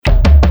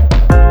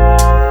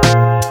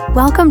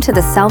Welcome to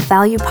the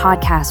Self-Value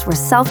Podcast, where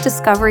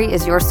self-discovery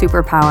is your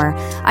superpower.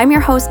 I'm your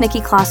host,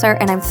 Nikki Klosser,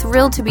 and I'm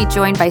thrilled to be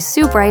joined by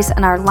Sue Bryce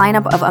and our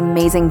lineup of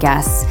amazing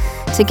guests.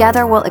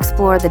 Together, we'll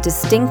explore the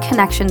distinct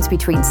connections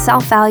between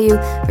self-value,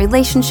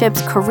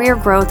 relationships, career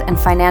growth, and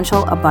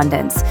financial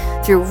abundance.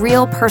 Through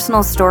real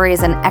personal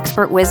stories and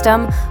expert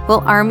wisdom,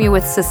 we'll arm you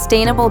with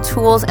sustainable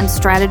tools and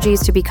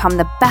strategies to become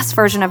the best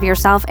version of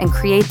yourself and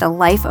create the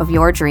life of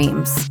your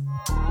dreams.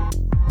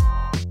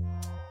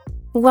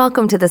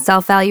 Welcome to the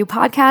Self-Value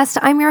Podcast.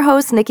 I'm your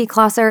host, Nikki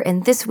Klosser,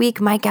 and this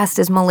week my guest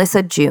is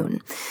Melissa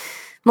June.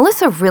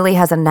 Melissa really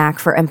has a knack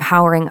for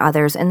empowering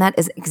others, and that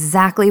is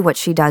exactly what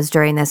she does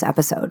during this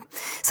episode.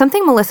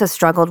 Something Melissa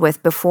struggled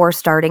with before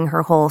starting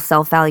her whole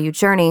self-value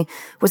journey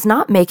was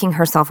not making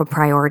herself a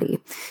priority.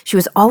 She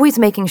was always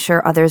making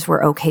sure others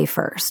were okay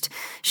first.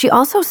 She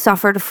also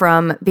suffered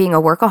from being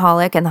a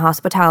workaholic in the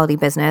hospitality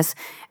business,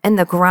 and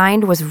the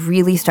grind was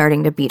really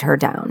starting to beat her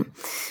down.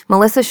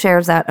 Melissa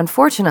shares that,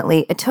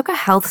 unfortunately, it took a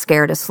health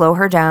scare to slow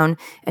her down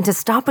and to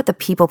stop with the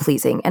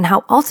people-pleasing, and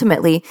how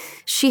ultimately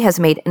she has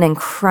made an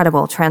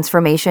incredible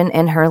transformation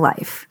in her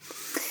life.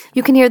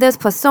 You can hear this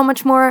plus so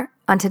much more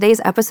on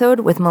today's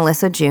episode with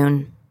Melissa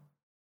June.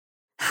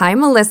 Hi,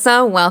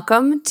 Melissa.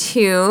 Welcome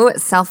to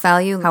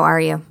Self-Value. How are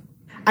you?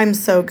 I'm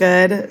so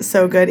good.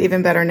 So good.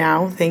 Even better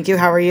now. Thank you.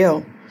 How are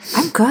you?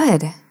 I'm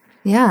good.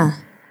 Yeah.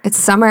 It's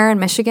summer in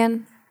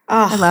Michigan.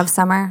 Oh, I love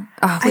summer.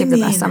 Oh, we have the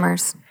best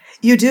summers.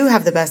 You do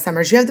have the best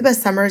summers. You have the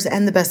best summers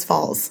and the best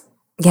falls.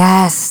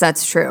 Yes,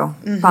 that's true.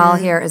 Mm-hmm. Fall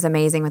here is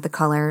amazing with the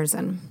colors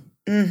and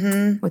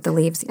with the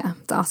leaves. Yeah,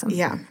 it's awesome.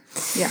 Yeah.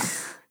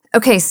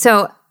 Okay,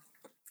 so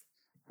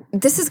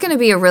this is going to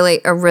be a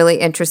really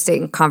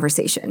interesting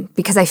conversation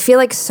because I feel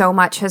like so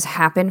much has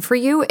happened for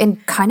you in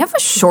kind of a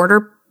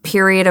shorter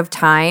period of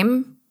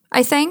time,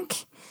 I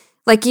think.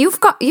 Like you've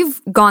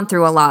gone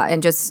through a lot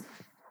and just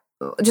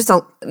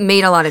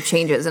made a lot of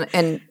changes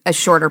in a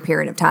shorter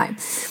period of time.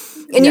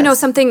 And you know,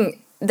 something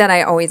that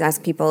I always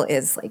ask people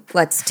is like,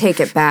 let's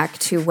take it back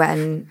to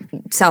when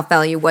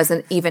self-value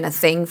wasn't even a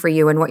thing for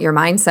you and what your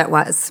mindset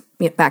was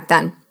back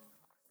then.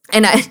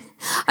 And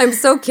I'm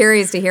so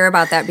curious to hear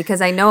about that because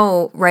I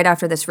know right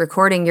after this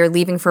recording, you're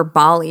leaving for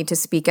Bali to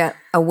speak at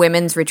a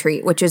women's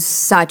retreat, which is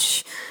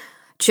such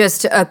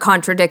just a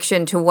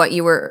contradiction to what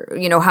you were,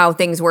 how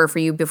things were for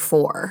you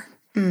before.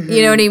 Mm-hmm.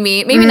 You know what I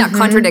mean? Maybe not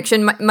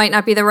contradiction might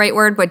not be the right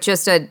word, but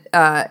just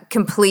a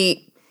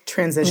complete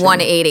transition,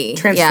 180,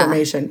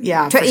 transformation.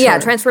 Yeah, yeah,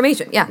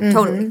 transformation. Yeah,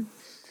 totally.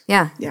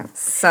 Yeah.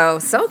 So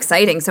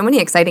exciting. So many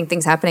exciting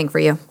things happening for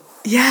you.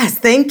 Yes,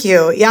 thank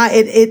you. Yeah,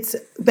 it's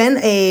been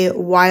a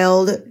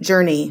wild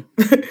journey,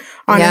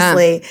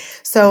 honestly. Yeah.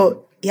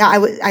 So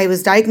I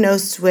was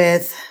diagnosed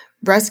with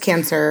breast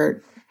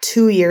cancer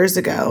 2 years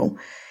ago,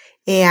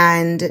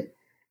 and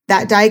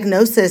that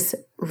diagnosis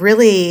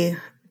really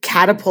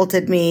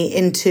catapulted me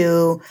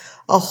into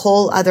a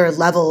whole other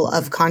level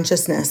of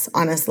consciousness,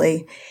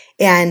 honestly.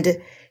 And,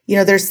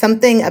 there's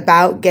something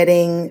about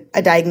getting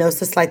a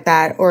diagnosis like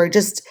that or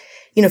just,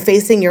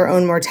 facing your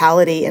own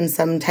mortality in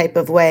some type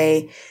of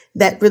way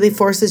that really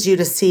forces you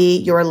to see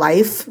your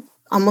life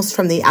almost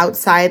from the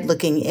outside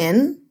looking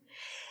in.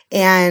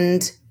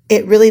 And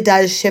it really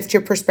does shift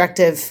your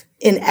perspective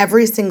in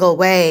every single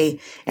way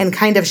and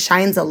kind of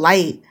shines a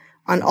light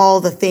on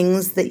all the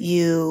things that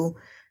you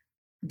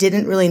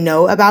didn't really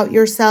know about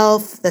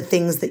yourself, the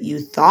things that you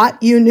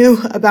thought you knew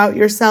about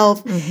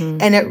yourself. Mm-hmm.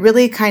 And it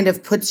really kind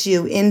of puts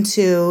you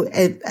into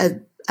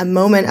a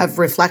moment of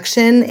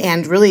reflection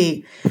and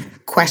really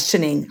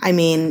questioning. I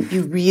mean,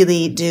 you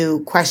really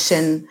do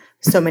question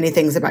so many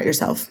things about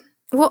yourself.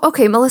 Well,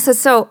 okay, Melissa.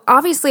 So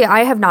obviously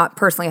I have not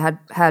personally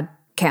had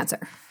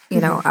cancer,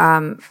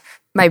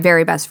 my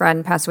very best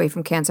friend passed away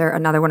from cancer,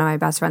 another one of my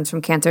best friends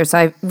from cancer. So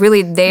I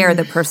really, they're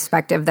the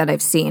perspective that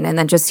I've seen. And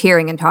then just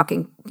hearing and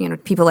talking,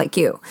 people like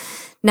you.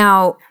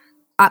 Now,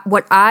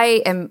 what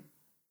I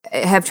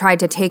have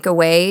tried to take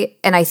away,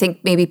 and I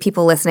think maybe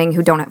people listening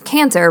who don't have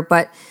cancer,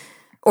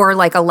 or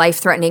like a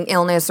life-threatening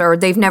illness, or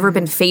they've never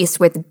been faced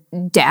with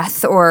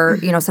death or,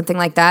 something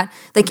like that.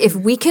 Like if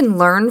we can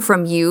learn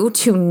from you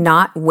to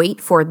not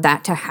wait for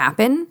that to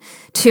happen,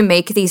 to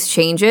make these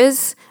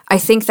changes, I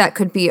think that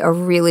could be a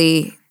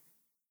really...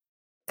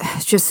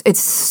 it's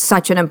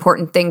such an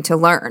important thing to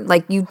learn.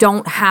 Like you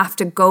don't have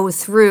to go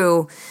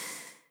through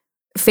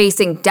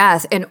facing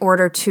death in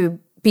order to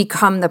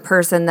become the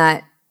person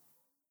that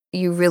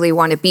you really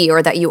want to be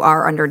or that you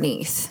are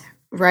underneath.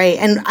 Right.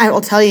 And I will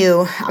tell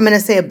you, I'm going to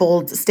say a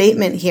bold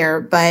statement here,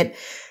 but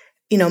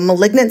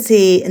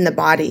malignancy in the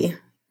body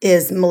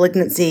is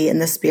malignancy in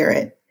the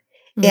spirit.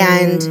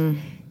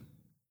 And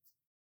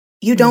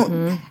you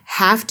don't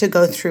have to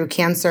go through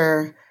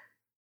cancer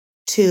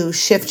to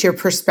shift your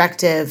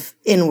perspective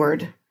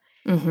inward.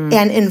 Mm-hmm.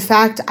 And in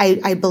fact,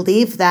 I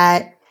believe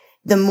that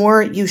the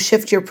more you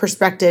shift your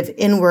perspective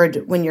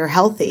inward when you're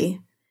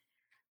healthy,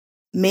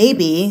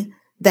 maybe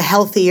the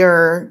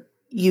healthier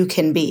you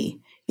can be.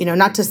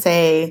 Not to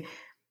say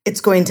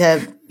it's going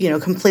to,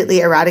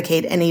 completely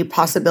eradicate any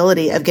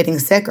possibility of getting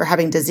sick or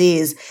having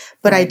disease,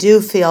 but I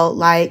do feel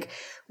like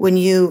when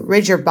you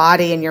rid your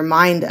body and your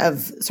mind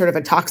of sort of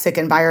a toxic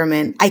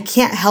environment, I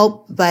can't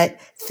help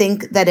but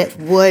think that it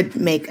would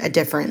make a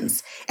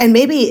difference. And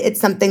maybe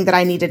it's something that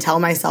I need to tell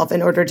myself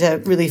in order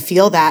to really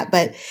feel that.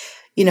 But,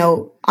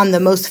 on the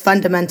most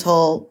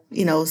fundamental,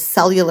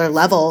 cellular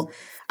level,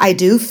 I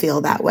do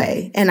feel that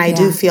way. And I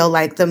do feel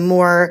like the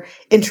more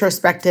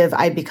introspective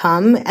I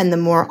become and the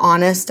more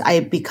honest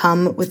I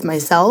become with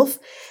myself,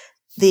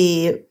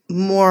 the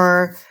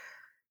more,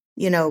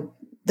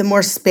 the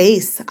more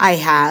space I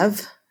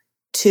have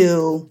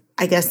to,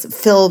 I guess,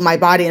 fill my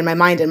body and my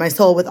mind and my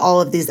soul with all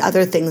of these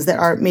other things that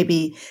are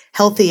maybe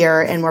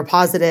healthier and more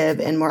positive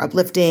and more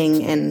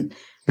uplifting and,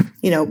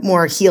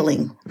 more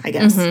healing, I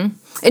guess. Mm-hmm.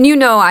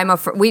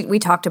 And we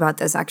talked about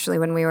this actually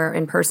when we were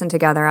in person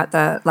together at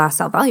the last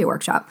self-value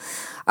workshop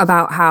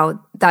about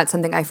how that's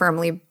something I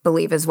firmly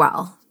believe as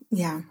well.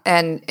 Yeah.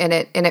 And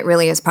it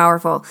really is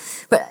powerful.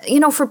 But,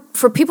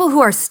 for people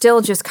who are still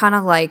just kind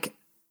of like,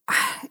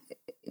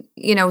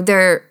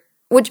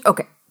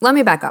 let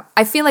me back up.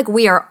 I feel like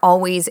we are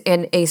always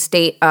in a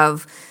state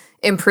of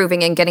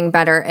improving and getting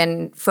better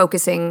and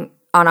focusing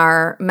on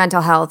our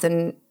mental health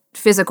and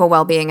physical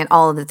well-being and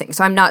all of the things.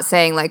 So I'm not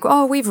saying like,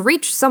 oh, we've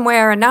reached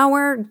somewhere and now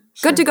we're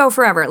good to go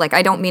forever. Like,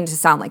 I don't mean to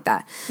sound like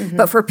that. Mm-hmm.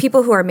 But for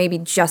people who are maybe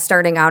just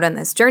starting out on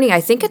this journey,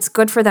 I think it's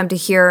good for them to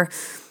hear,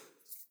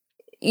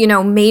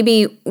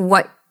 maybe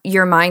what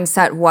your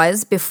mindset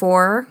was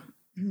before,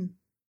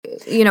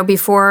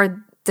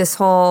 before this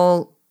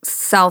whole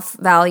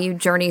self-value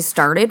journey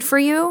started for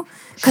you.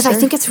 Because I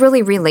think it's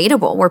really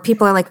relatable where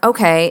people are like,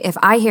 okay, if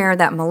I hear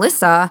that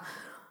Melissa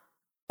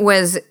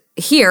was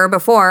here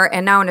before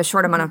and now in a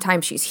short amount of time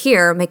she's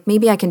here,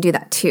 maybe I can do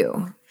that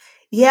too.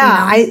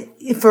 Yeah,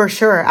 for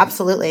sure.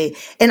 Absolutely.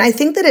 And I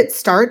think that it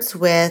starts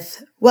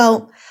with,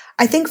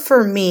 I think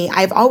for me,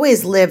 I've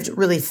always lived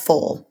really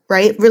full,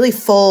 right? Really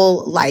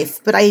full life,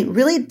 but I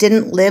really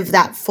didn't live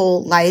that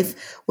full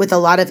life with a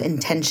lot of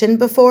intention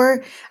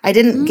before. I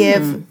didn't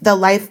give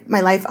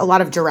my life a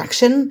lot of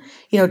direction,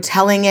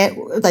 telling it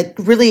like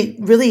really,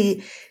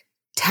 really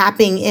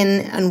tapping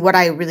in on what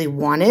I really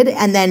wanted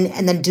and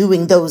then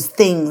doing those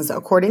things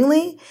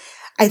accordingly.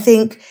 I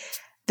think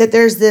that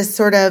there's this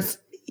sort of,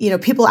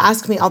 people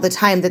ask me all the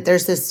time that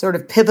there's this sort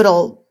of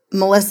pivotal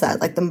Melissa,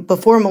 like the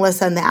before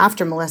Melissa and the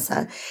after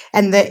Melissa.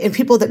 And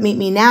people that meet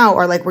me now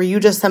are like, were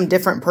you just some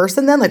different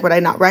person then? Like, would I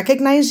not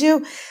recognize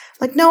you?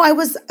 Like, no, I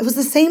was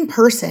the same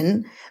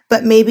person,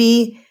 but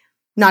maybe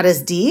not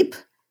as deep,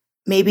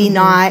 maybe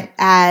not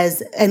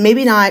as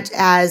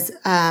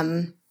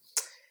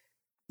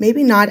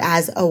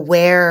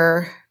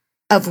aware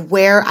of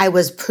where I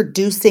was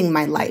producing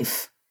my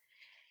life.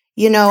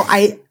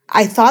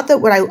 I thought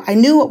that I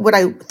knew what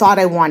I thought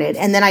I wanted,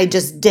 and then I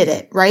just did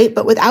it, right?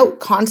 But without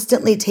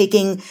constantly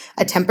taking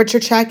a temperature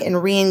check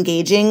and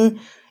re-engaging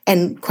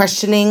and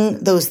questioning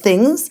those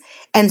things.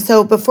 And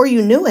so before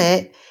you knew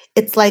it,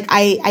 it's like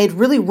I'd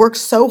really worked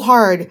so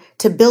hard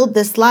to build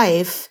this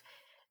life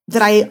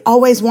that I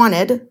always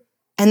wanted.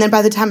 And then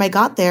by the time I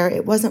got there,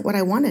 it wasn't what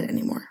I wanted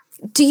anymore.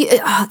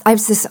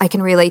 I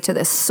can relate to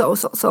this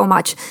so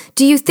much.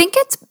 Do you think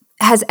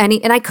has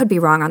any, and I could be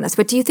wrong on this,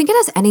 but do you think it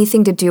has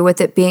anything to do with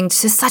it being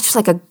just such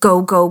like a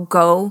go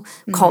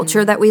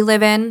culture that we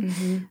live in?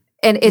 Mm-hmm.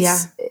 And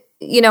it's,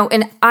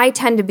 and I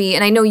tend to be,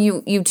 and I know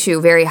you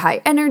too, very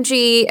high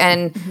energy,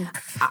 and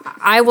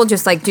I will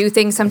just like do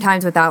things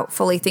sometimes without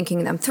fully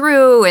thinking them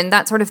through and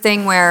that sort of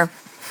thing, where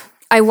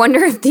I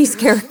wonder if these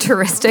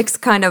characteristics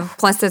kind of,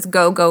 plus this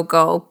go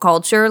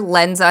culture,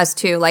 lends us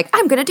to like,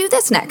 I'm going to do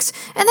this next,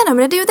 and then I'm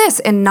going to do this,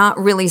 and not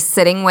really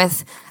sitting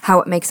with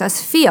how it makes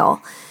us feel.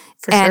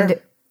 And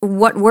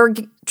what we're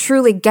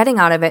truly getting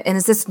out of it. And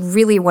is this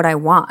really what I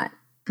want?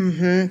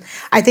 Mm-hmm.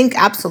 I think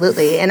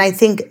absolutely. And I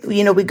think,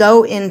 we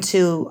go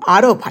into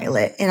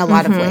autopilot in a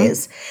lot of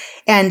ways.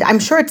 And I'm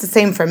sure it's the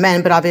same for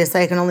men, but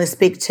obviously I can only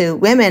speak to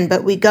women.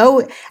 But we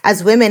go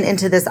as women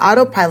into this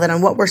autopilot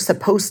on what we're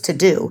supposed to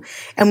do.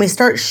 And we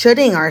start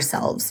shoulding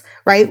ourselves,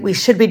 right? We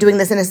should be doing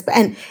this.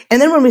 And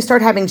then when we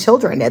start having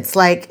children, it's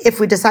like,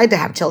 if we decide to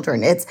have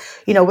children, it's,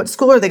 what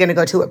school are they going to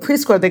go to? What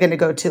preschool are they going to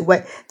go to?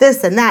 What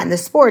this and that and the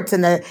sports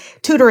and the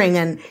tutoring.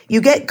 And you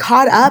get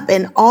caught up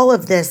in all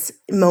of this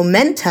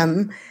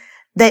momentum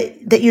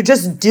that you're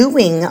just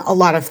doing a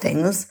lot of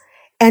things.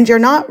 And you're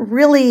not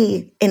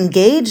really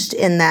engaged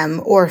in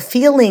them or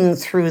feeling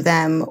through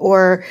them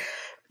or,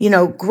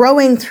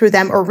 growing through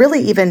them or really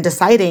even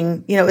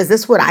deciding, is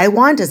this what I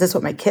want? Is this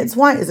what my kids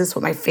want? Is this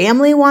what my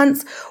family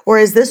wants? Or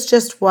is this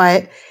just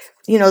what,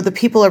 the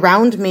people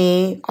around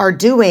me are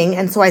doing?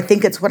 And so I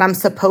think it's what I'm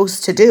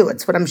supposed to do.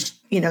 It's what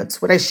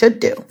it's what I should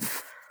do.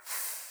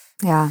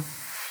 Yeah,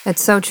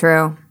 it's so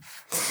true.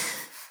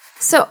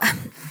 So,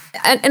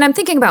 and I'm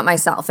thinking about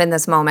myself in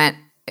this moment,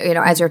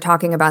 as you're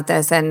talking about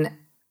this, and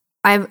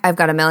I've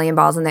got a million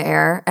balls in the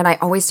air, and I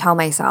always tell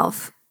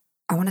myself,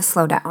 I want to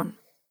slow down.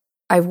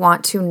 I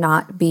want to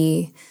not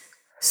be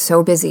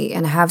so busy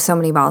and have so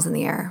many balls in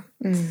the air.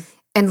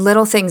 And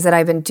little things that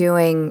I've been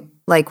doing,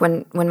 like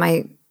when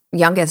my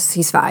youngest,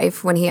 he's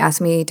 5, when he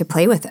asked me to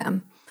play with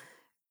him,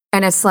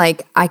 And it's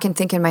like, I can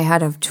think in my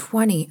head of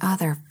 20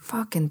 other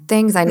fucking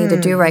things I need to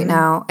do right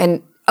now.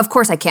 And of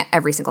course, I can't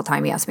every single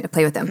time he asks me to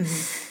play with him.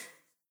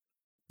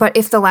 But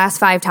if the last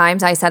 5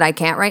 times I said I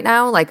can't right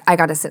now, like, I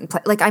got to sit and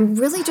play. Like, I'm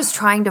really just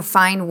trying to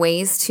find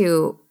ways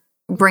to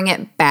bring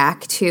it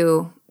back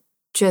to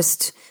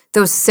just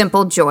those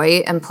simple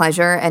joy and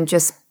pleasure, and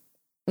just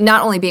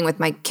not only being with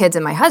my kids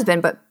and my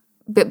husband,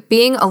 but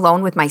being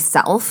alone with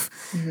myself.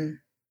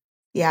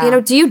 Yeah. You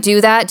know, do you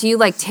do that? Do you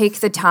like take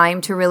the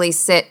time to really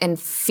sit and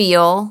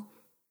feel?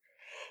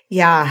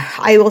 Yeah,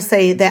 I will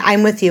say that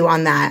I'm with you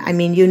on that. I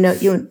mean, you know,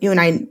 you and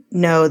I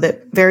know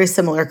that very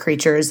similar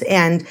creatures.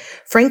 And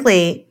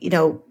frankly, you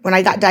know, when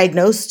I got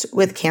diagnosed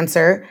with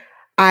cancer,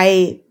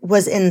 I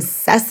was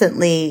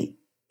incessantly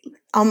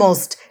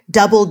almost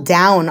doubled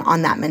down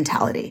on that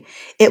mentality.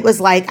 It was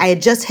like I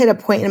had just hit a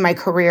point in my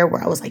career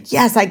where I was like,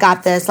 yes, I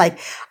got this. Like,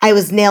 I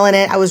was nailing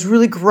it. I was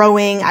really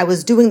growing. I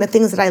was doing the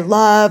things that I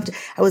loved.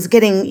 I was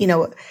getting, you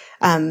know,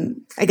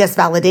 I guess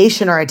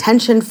validation or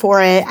attention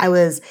for it.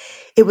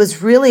 It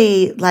was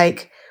really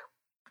like,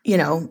 you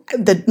know,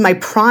 my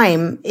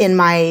prime in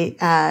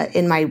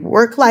my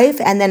work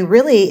life, and then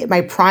really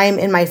my prime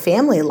in my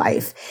family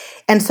life.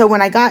 And so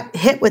when I got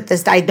hit with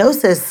this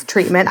diagnosis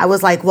treatment, I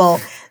was like, well,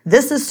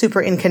 this is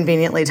super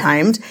inconveniently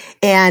timed,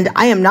 and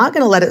I am not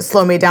going to let it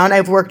slow me down.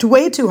 I've worked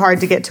way too hard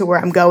to get to where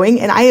I'm going.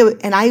 And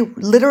I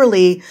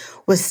literally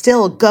was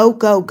still go,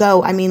 go,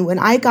 go. I mean, when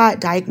I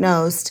got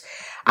diagnosed,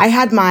 I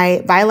had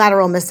my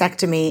bilateral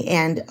mastectomy,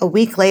 and a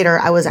week later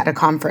I was at a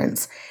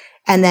conference.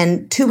 And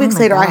then 2 weeks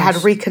later, I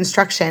had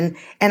reconstruction,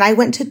 and I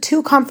went to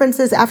 2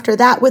 conferences after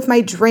that with my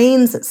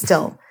drains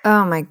still.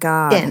 Oh my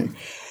God. In.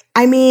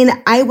 I mean,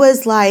 I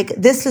was like,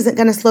 this isn't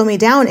going to slow me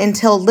down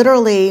until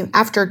literally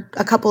after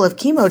a couple of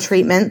chemo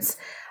treatments.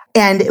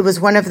 And it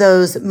was one of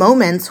those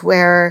moments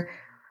where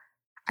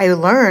I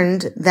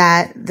learned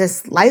that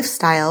this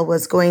lifestyle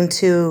was going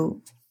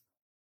to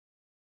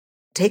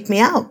take me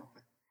out,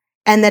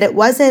 and that it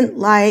wasn't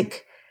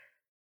like,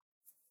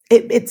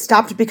 it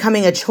stopped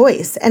becoming a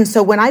choice. And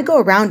so when I go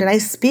around and I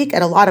speak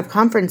at a lot of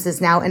conferences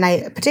now, and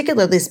I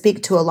particularly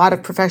speak to a lot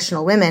of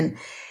professional women,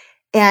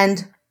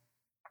 and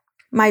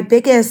my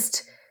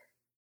biggest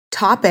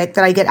topic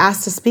that I get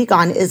asked to speak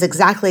on is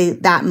exactly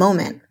that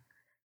moment.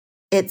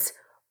 It's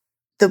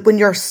when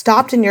you're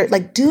stopped and you're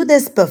like, do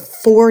this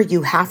before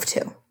you have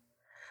to.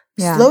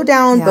 Yeah. Slow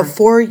down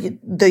before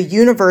the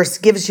universe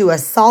gives you a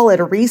solid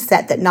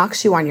reset that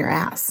knocks you on your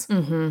ass.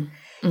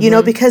 You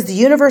know, because the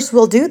universe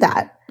will do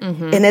that.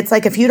 And it's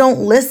like, if you don't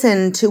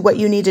listen to what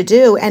you need to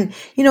do, and,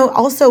 you know,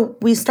 also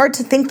we start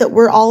to think that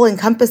we're all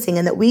encompassing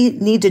and that we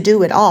need to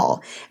do it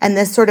all. And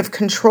this sort of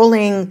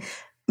controlling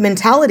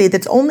mentality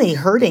that's only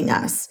hurting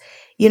us.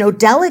 You know,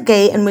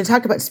 delegate, and we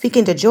talked about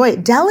speaking to joy,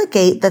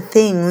 delegate the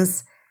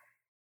things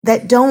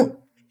that don't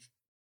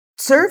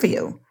serve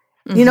you.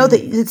 You know, that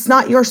it's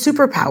not your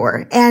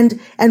superpower, and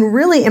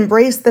really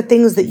embrace the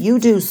things that you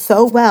do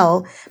so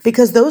well,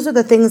 because those are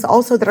the things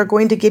also that are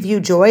going to give you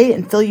joy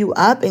and fill you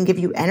up and give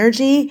you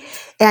energy.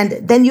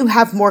 And then you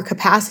have more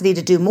capacity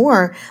to do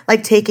more,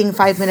 like taking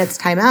 5 minutes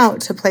time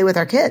out to play with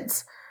our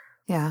kids.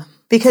 Yeah.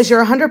 Because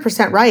you're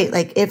 100% right.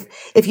 Like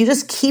if you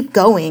just keep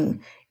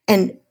going,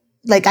 and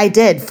like I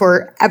did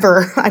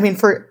forever, I mean,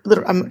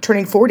 I'm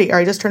turning 40, or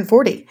I just turned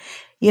 40,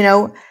 you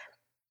know,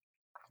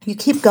 you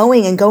keep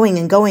going and going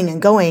and going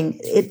and going,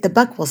 the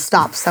buck will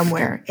stop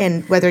somewhere,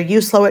 and whether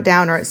you slow it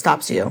down or it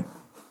stops you.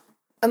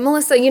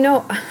 Melissa, you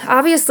know,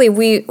 obviously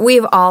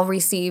we've all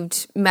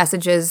received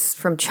messages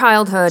from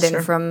childhood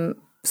and from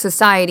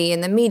society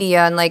and the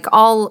media and like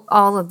all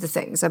of the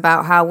things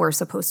about how we're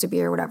supposed to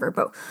be or whatever.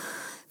 But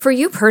for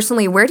you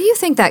personally, where do you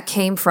think that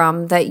came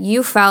from, that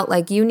you felt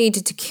like you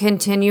needed to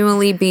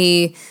continually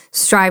be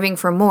striving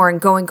for more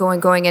and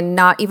going, and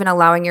not even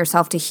allowing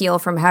yourself to heal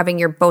from having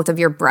both of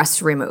your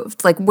breasts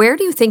removed? Like, where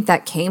do you think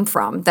that came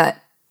from,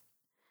 that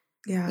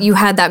you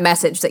had that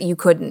message that you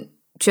couldn't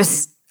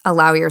just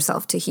allow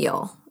yourself to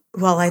heal?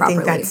 Well, I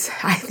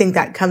think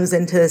that comes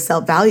into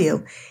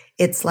self-value.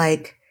 It's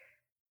like,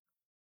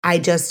 I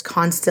just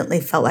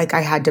constantly felt like I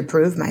had to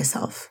prove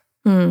myself.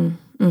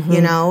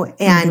 You know,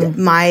 and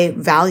my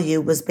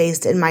value was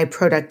based in my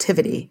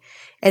productivity,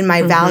 and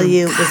my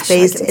value was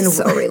based in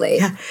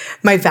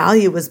my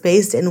value was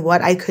based in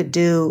what I could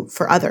do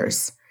for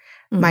others.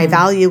 My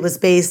value was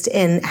based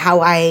in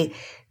how I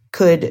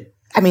could,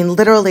 I mean,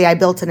 literally I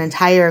built an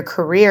entire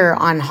career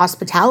on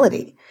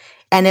hospitality,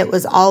 and it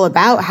was all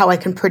about how I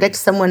can predict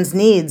someone's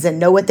needs and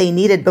know what they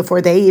needed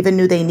before they even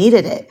knew they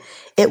needed it.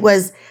 It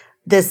was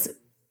this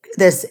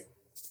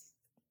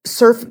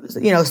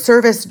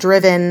service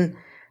driven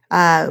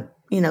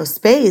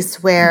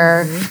space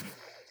where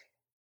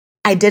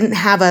I didn't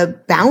have a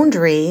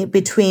boundary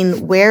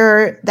between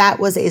where that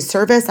was a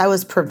service I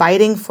was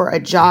providing for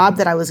a job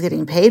that I was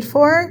getting paid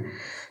for,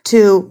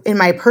 to in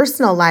my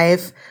personal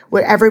life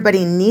where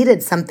everybody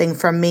needed something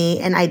from me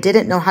and I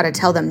didn't know how to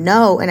tell them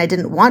no, and I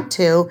didn't want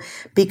to,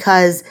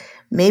 because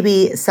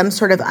maybe some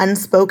sort of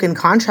unspoken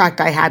contract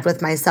I had with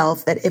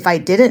myself that if I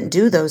didn't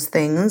do those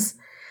things,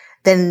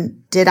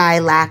 then did I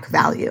lack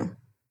value?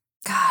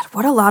 God,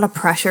 what a lot of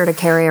pressure to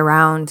carry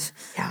around.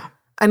 Yeah.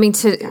 I mean,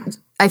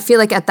 I feel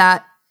like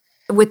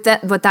with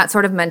that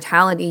sort of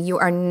mentality, you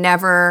are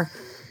never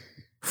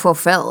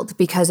fulfilled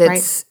because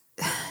it's,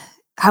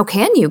 how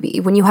can you be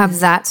when you have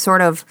that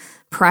sort of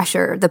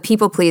pressure, the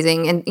people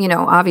pleasing? And,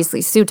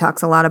 obviously Sue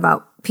talks a lot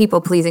about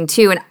people pleasing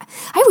too. And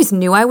I always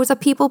knew I was a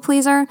people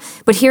pleaser,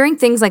 but hearing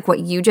things like what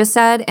you just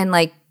said and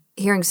like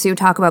hearing Sue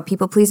talk about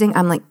people pleasing,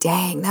 I'm like,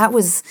 dang,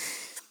 that's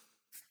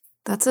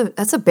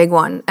a big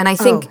one. And I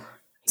think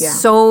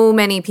so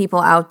many people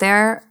out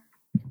there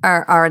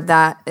are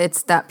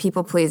that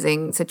people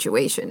pleasing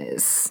situation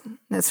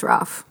it's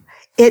rough.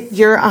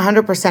 You're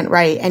 100%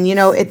 right.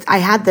 And I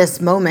had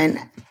this moment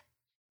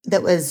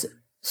that was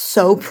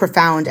so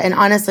profound. And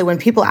honestly, when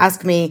people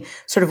ask me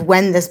sort of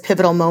when this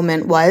pivotal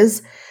moment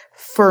was,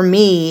 for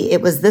me,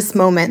 it was this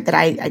moment that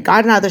I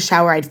got out of the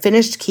shower. I'd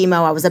finished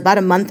chemo. I was about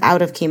a month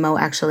out of chemo,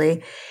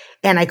 actually.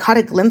 And I caught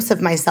a glimpse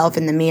of myself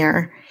in the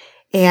mirror.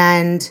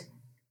 And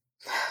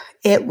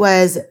it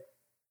was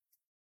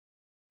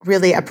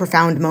really a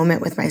profound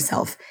moment with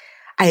myself.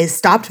 I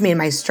stopped me in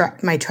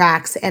my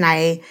tracks, and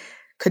I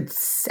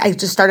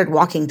just started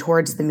walking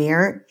towards the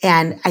mirror,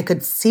 and I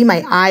could see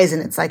my eyes,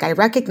 and it's like I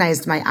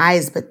recognized my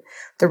eyes, but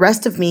the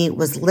rest of me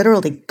was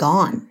literally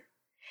gone.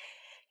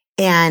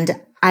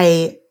 And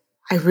I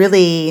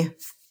really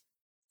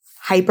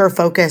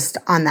hyper-focused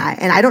on that.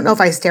 And I don't know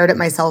if I stared at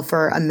myself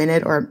for a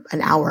minute or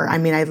an hour. I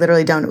mean, I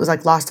literally don't. It was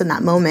like lost in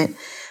that moment.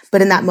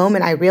 But in that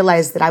moment, I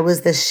realized that I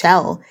was this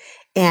shell.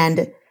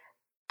 And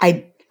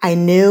I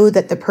knew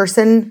that the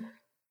person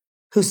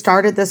who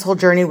started this whole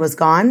journey was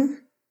gone.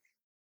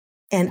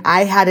 And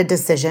I had a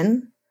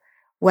decision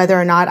whether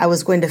or not I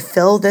was going to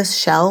fill this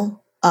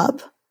shell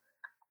up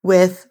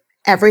with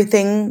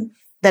everything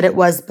that it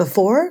was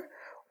before,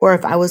 or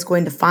if I was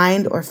going to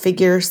find or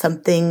figure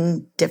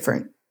something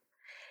different.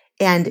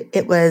 And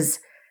it was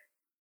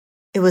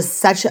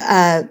such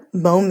a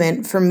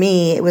moment for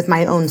me with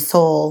my own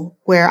soul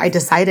where I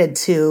decided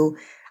to,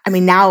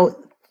 now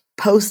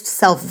post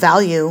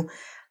self-value,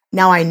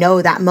 now I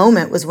know that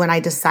moment was when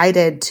I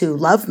decided to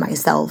love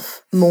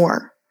myself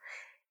more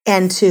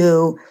and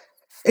to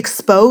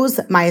expose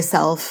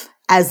myself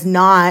as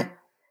not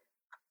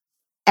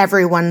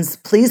everyone's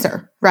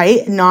pleaser,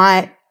 right?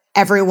 Not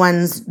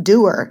everyone's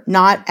doer,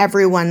 not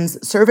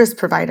everyone's service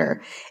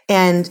provider.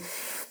 And,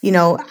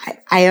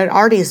 I had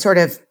already sort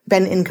of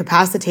been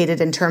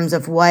incapacitated in terms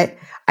of what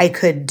I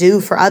could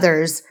do for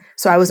others.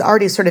 So I was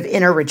already sort of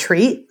in a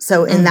retreat.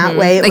 So in that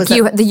way, it was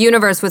the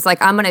universe was like,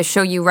 I'm going to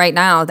show you right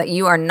now that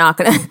you are not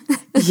going to.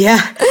 Yeah.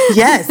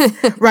 Yes.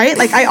 Right.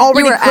 Like I already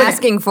you were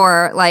asking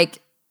for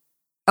like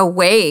a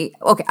way.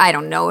 Okay. I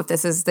don't know if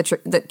this is the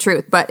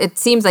truth, but it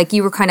seems like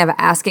you were kind of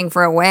asking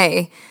for a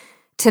way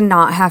to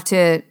not have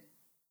to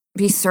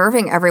be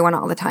serving everyone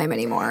all the time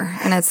anymore.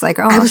 And it's like,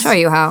 I'll show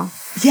you how.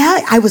 Yeah,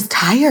 I was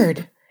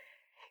tired.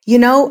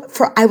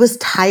 I was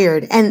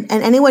tired. And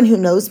anyone who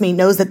knows me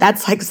knows that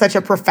that's like such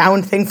a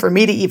profound thing for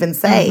me to even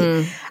say.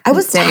 Mm-hmm. I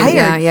was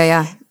tired.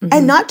 Yeah. Mm-hmm.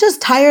 And not just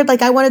tired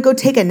like I want to go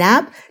take a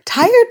nap.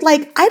 Tired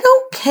like I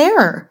don't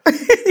care.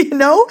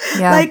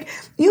 Yeah. Like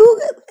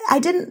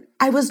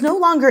I was no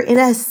longer in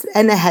a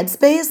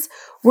headspace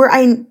where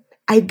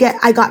I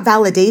got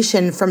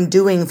validation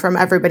from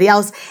everybody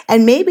else.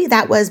 And maybe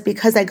that was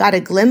because I got a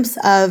glimpse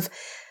of,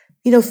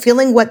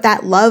 feeling what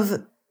that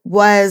love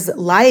was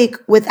like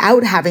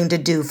without having to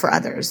do for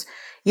others.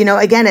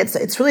 Again,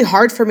 it's really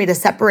hard for me to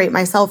separate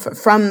myself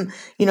from,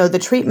 the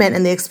treatment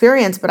and the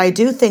experience, but I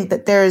do think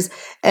that there's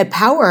a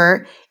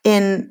power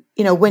in,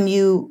 when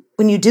you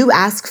do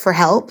ask for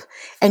help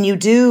and you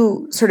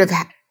do sort of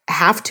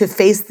have to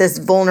face this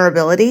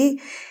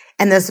vulnerability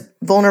and this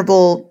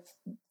vulnerable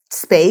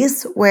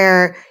space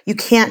where you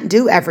can't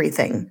do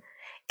everything.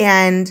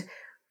 And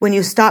when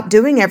you stop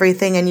doing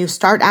everything and you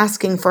start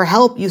asking for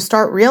help, you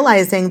start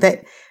realizing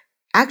that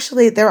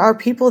actually there are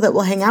people that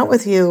will hang out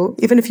with you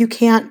even if you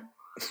can't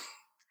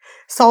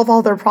solve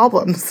all their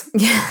problems.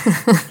 Yeah,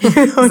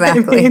 what I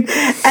mean?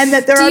 And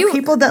that there are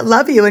people that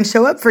love you and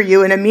show up for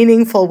you in a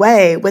meaningful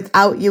way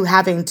without you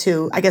having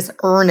to, I guess,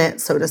 earn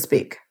it, so to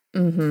speak.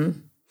 Mm-hmm.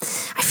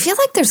 I feel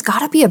like there's got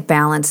to be a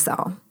balance,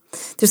 though.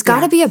 There's got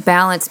to be a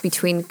balance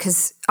between,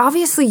 because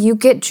obviously you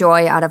get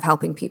joy out of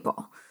helping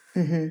people.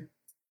 Mm-hmm.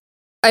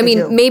 I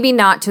mean, maybe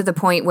not to the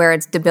point where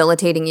it's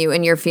debilitating you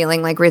and you're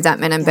feeling like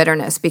resentment and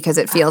bitterness because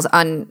it feels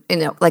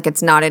like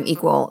it's not an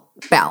equal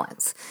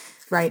balance.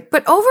 Right.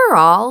 But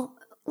overall,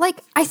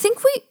 like, I think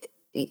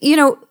we,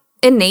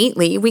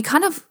 innately, we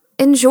kind of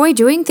enjoy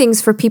doing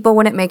things for people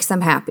when it makes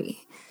them happy.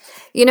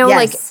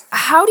 Like,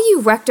 how do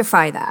you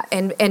rectify that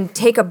and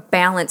take a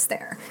balance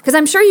there? Because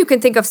I'm sure you can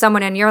think of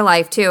someone in your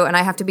life too, and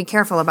I have to be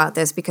careful about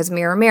this because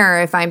mirror,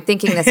 mirror, if I'm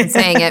thinking this and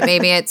saying it,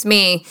 maybe it's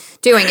me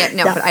doing it.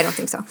 No, but I don't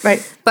think so.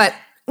 Right. But,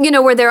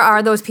 where there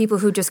are those people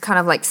who just kind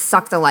of like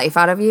suck the life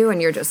out of you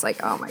and you're just like,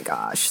 oh my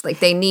gosh,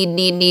 like they need,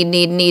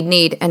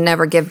 and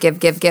never give.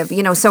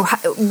 So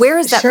where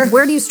is that? Sure.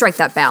 Where do you strike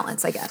that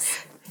balance, I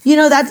guess?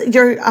 You're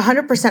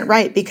 100%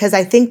 right, because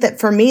I think that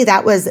for me,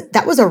 that was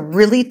a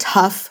really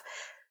tough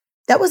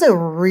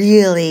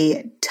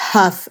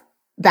tough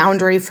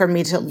boundary for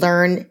me to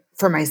learn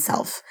for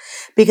myself.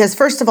 Because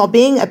first of all,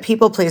 being a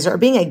people pleaser or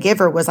being a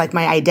giver was like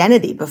my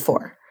identity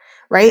before,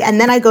 right? And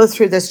then I go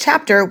through this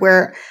chapter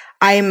where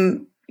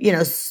I'm,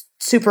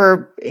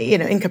 super,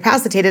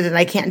 incapacitated and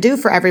I can't do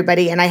for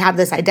everybody. And I have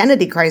this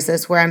identity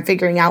crisis where I'm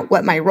figuring out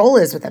what my role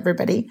is with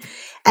everybody.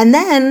 And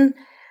then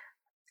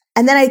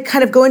I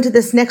kind of go into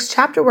this next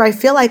chapter where I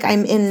feel like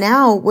I'm in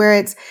now, where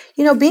it's,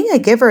 being a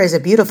giver is a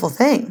beautiful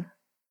thing.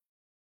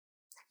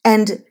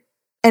 And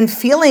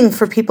feeling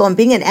for people and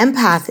being an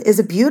empath is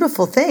a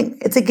beautiful thing.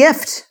 It's a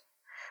gift,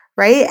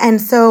 right? And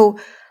so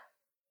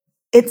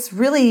it's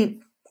really,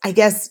 I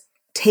guess,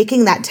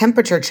 taking that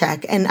temperature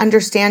check and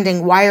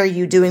understanding why are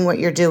you doing what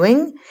you're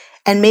doing,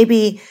 and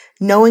maybe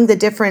knowing the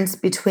difference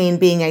between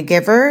being a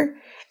giver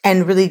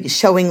and really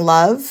showing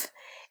love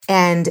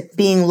and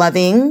being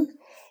loving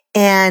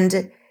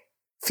and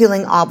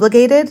feeling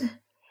obligated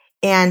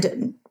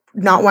and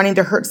not wanting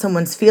to hurt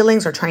someone's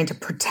feelings or trying to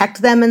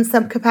protect them in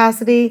some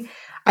capacity.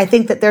 I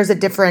think that there's a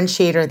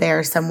differentiator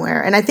there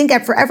somewhere. And I think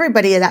for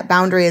everybody, that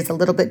boundary is a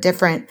little bit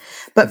different.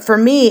 But for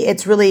me,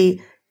 it's really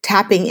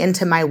tapping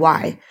into my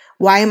why.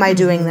 Why am I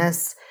doing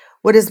this?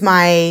 What is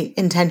my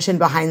intention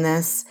behind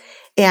this?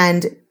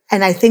 And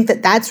I think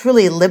that that's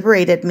really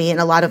liberated me in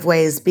a lot of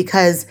ways,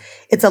 because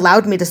it's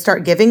allowed me to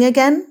start giving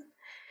again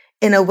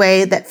in a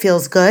way that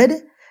feels good,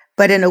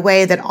 but in a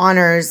way that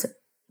honors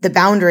the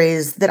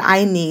boundaries that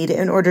I need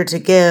in order to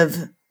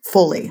give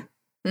fully.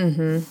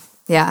 Mm-hmm.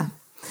 Yeah.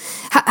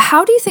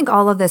 How do you think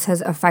all of this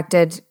has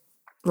affected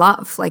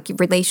love, like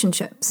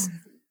relationships?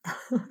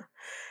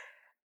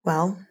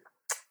 Well,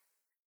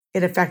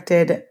 it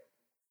affected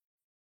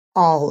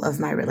all of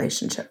my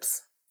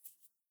relationships.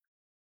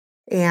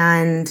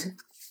 And,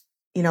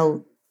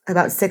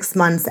 about 6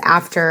 months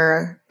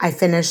after I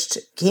finished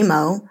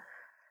chemo,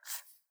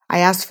 I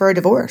asked for a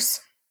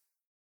divorce.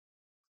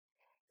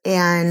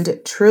 And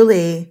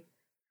truly,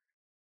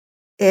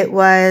 it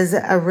was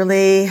a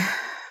really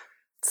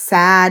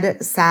sad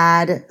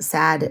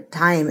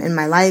time in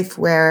my life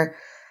where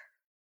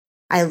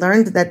I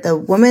learned that the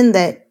woman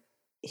that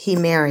he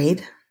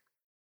married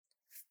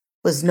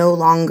was no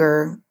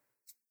longer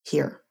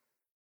here.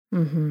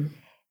 Mm-hmm.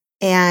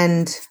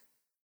 And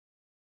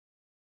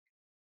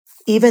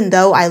even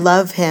though I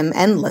love him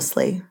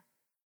endlessly,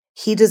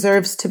 he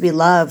deserves to be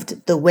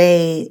loved the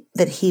way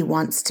that he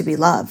wants to be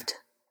loved.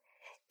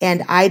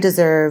 And I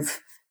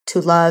deserve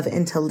to love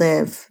and to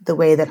live the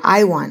way that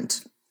I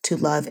want to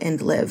love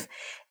and live.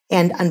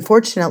 And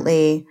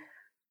unfortunately,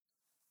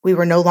 we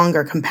were no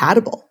longer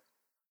compatible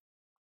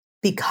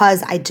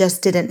because I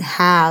just didn't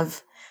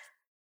have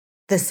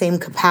the same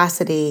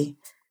capacity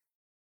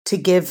to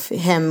give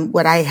him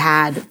what I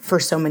had for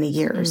so many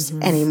years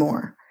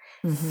anymore.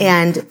 Mm-hmm.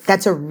 And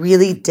that's a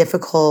really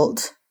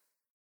difficult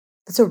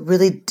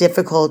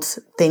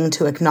thing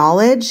to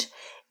acknowledge,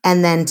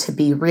 and then to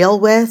be real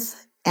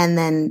with, and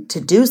then to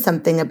do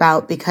something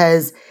about,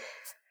 because,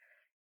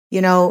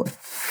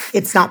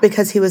 it's not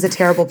because he was a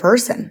terrible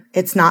person.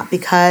 It's not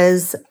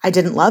because I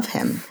didn't love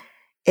him.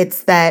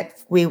 It's that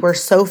we were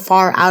so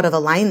far out of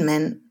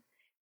alignment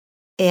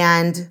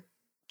and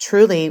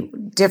truly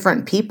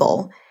different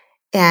people.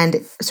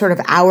 And sort of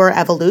our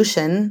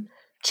evolution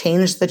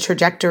changed the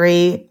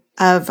trajectory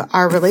of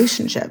our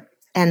relationship.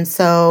 And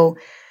so,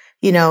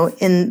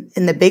 in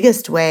the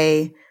biggest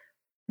way,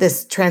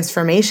 this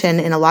transformation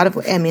in a lot of,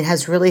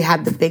 has really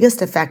had the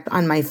biggest effect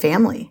on my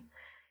family.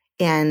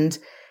 And,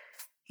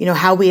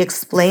 how we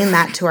explain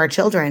that to our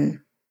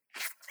children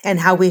and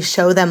how we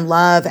show them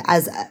love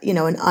as,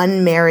 an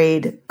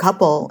unmarried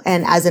couple,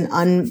 and as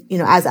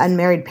as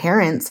unmarried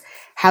parents.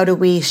 How do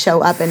we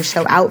show up and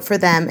show out for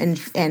them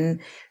and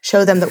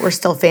show them that we're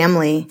still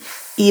family,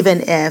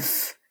 even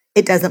if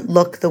it doesn't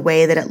look the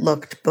way that it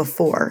looked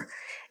before?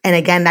 And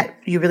again, that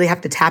you really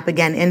have to tap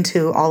again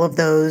into all of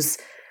those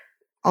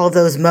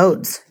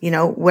modes.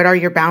 What are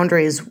your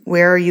boundaries?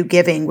 Where are you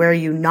giving? Where are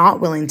you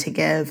not willing to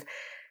give?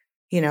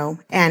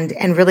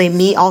 And really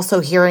me also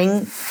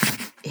hearing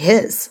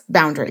his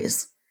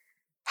boundaries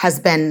has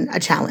been a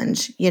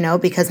challenge,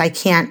 because I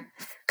can't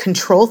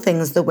control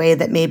things the way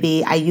that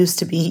maybe I used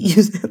to be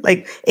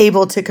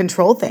able to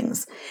control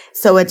things.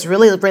 So it's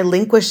really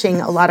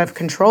relinquishing a lot of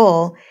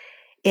control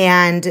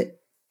and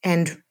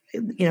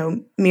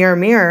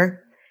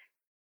mirror,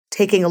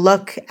 taking a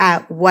look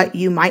at what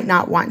you might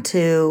not want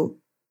to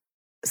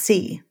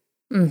see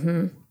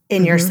in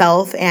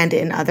yourself and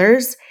in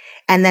others.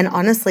 And then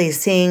honestly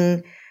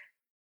seeing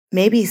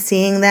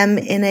them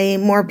in a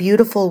more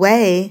beautiful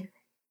way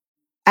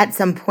at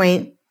some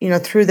point,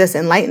 through this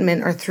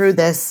enlightenment or through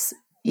this,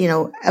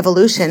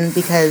 evolution,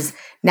 because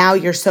now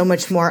you're so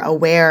much more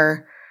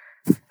aware,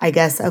 I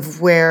guess, of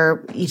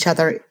where each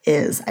other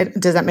is.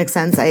 Does that make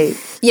sense?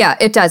 Yeah,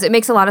 it does. It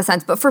makes a lot of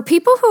sense. But for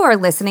people who are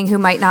listening who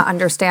might not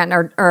understand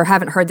or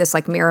haven't heard this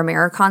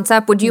mirror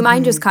concept, would you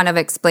mind just kind of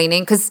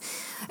explaining? Because,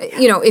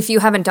 if you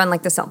haven't done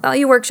the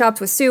self-value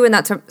workshops with Sue and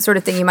that sort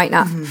of thing, you might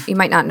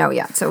not know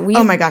yet. So we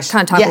kind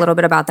of talk a little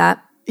bit about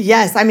that.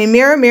 Yes.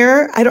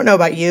 Mirror, I don't know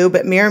about you,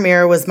 but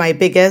Mirror was my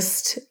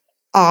biggest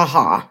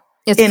aha.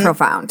 It's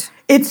profound.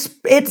 It's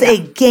a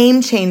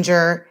game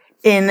changer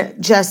in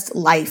just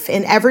life,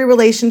 in every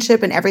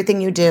relationship and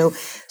everything you do.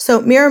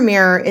 So mirror,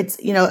 mirror, it's,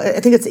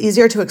 I think it's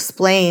easier to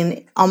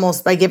explain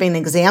almost by giving an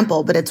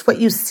example, but it's what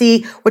you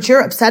see, what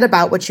you're upset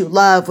about, what you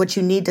love, what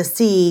you need to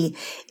see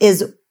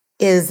is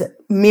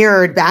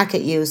mirrored back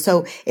at you.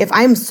 So if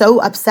I'm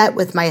so upset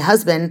with my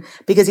husband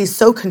because he's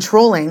so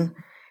controlling,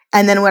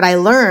 and then what I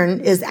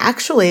learn is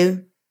actually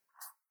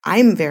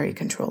I'm very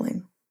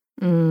controlling.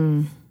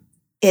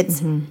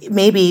 It's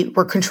maybe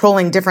we're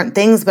controlling different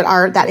things, but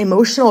that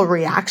emotional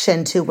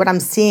reaction to what I'm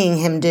seeing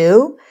him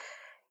do,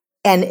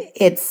 and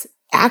it's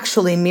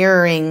actually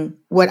mirroring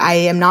what I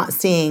am not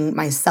seeing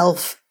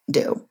myself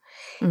do.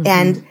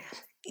 And,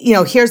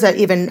 here's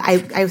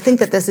I think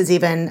that this is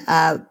even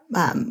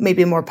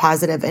maybe a more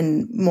positive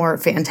and more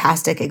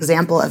fantastic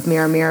example of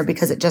mirror, mirror,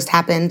 because it just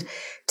happened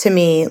to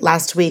me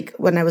last week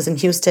when I was in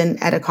Houston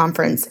at a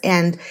conference,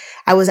 and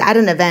I was at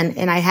an event,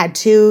 and I had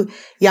two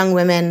young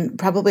women,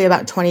 probably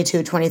about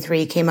 22,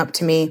 23, came up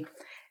to me.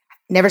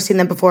 Never seen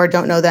them before,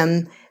 don't know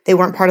them. They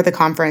weren't part of the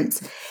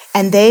conference.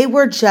 And they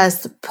were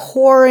just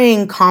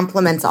pouring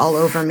compliments all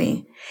over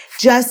me.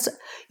 Just,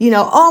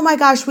 oh my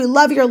gosh, we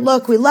love your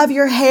look. We love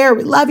your hair.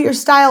 We love your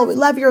style. We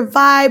love your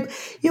vibe.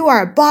 You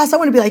are a boss. I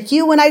want to be like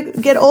you when I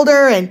get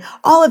older, and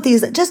all of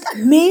these, just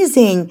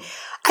amazing.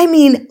 I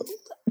mean,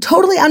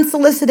 totally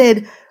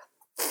unsolicited,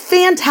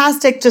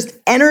 fantastic, just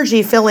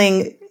energy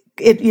filling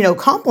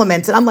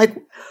compliments. And I'm like,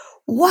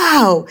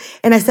 wow.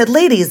 And I said,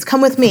 ladies,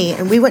 come with me.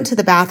 And we went to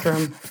the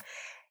bathroom.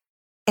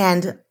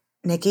 And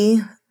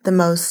Nikki, the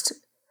most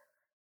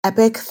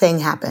epic thing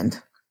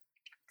happened.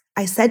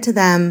 I said to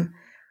them,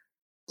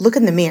 look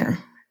in the mirror.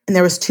 And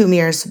there was two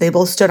mirrors. So they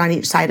both stood on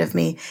each side of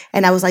me.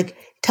 And I was like,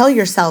 tell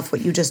yourself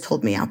what you just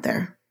told me out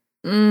there.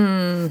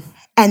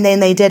 And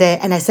then they did it.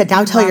 And I said,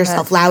 now tell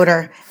yourself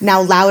louder.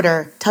 Now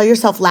louder. Tell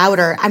yourself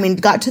louder. I mean,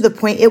 got to the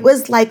point, it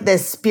was like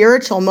this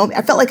spiritual moment.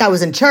 I felt like I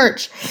was in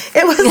church.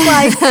 It was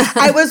like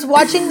I was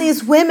watching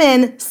these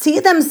women see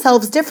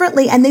themselves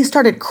differently, and they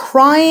started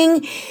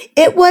crying.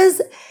 It was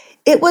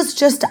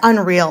just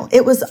unreal.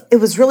 It was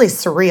really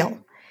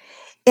surreal.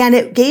 And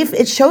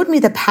it showed me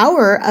the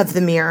power of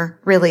the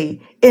mirror,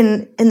 really,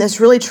 in this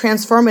really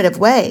transformative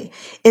way.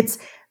 It's,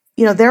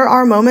 there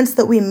are moments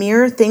that we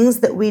mirror things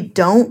that we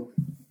don't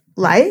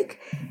like.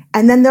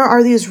 And then there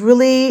are these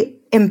really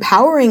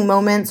empowering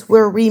moments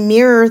where we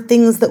mirror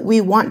things that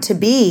we want to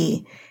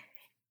be.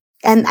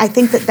 And I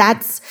think that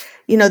that's,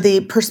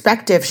 the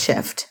perspective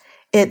shift.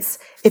 It's,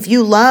 if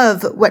you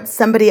love what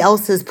somebody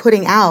else is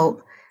putting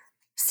out,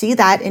 see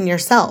that in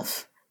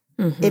yourself.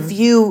 If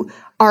you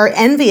are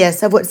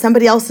envious of what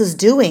somebody else is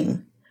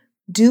doing,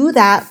 do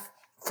that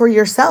for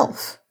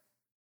yourself.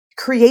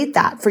 Create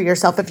that for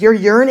yourself. If you're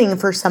yearning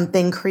for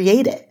something,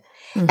 create it.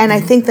 And I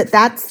think that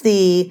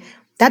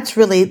that's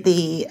really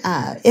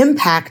the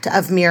impact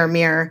of mirror,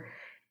 mirror.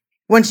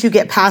 Once you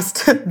get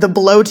past the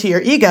blow to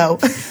your ego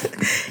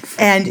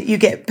and you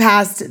get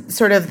past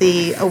sort of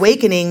the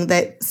awakening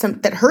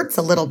that hurts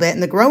a little bit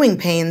and the growing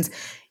pains,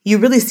 you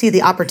really see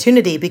the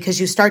opportunity, because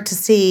you start to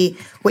see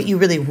what you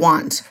really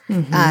want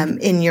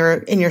in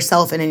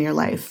yourself and in your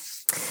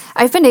life.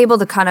 I've been able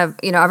to kind of,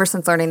 ever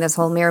since learning this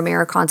whole mirror,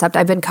 mirror concept,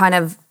 I've been kind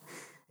of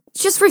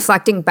just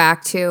reflecting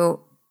back to,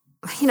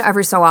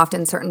 every so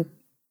often certain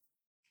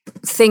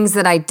things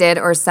that I did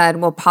or said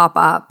will pop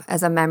up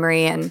as a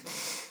memory. And,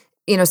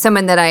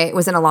 someone that I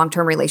was in a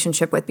long-term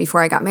relationship with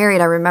before I got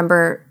married, I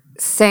remember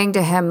saying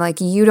to him,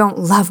 like, you don't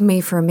love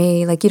me for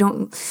me. Like, you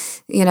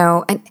don't,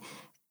 and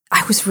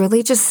I was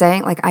really just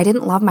saying, like, I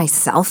didn't love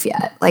myself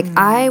yet. Like,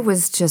 I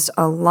was just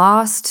a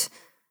lost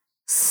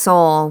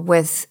soul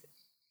with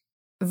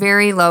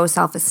very low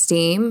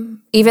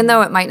self-esteem, even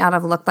though it might not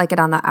have looked like it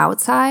on the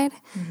outside.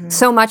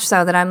 So much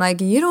so that I'm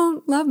like, you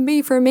don't love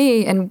me for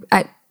me. And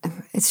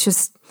it's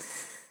just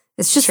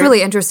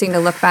really interesting to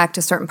look back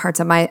to certain parts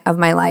of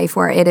my life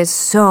where it is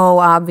so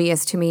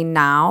obvious to me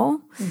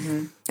now.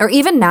 Or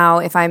even now,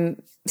 if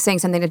I'm saying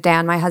something to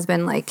Dan, my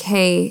husband, like,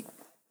 hey,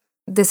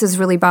 this is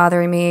really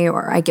bothering me,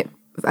 or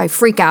I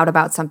freak out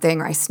about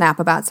something, or I snap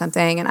about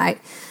something, and I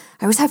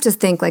always have to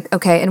think, like,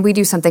 okay, and we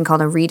do something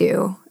called a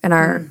redo in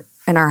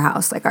our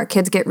house. Like, our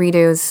kids get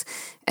redos,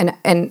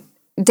 and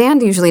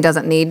Dan usually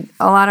doesn't need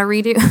a lot of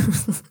redo.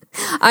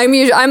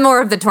 I'm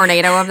more of the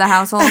tornado of the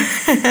household.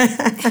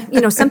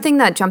 Something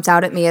that jumps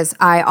out at me is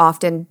I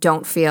often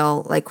don't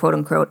feel, like, quote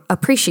unquote,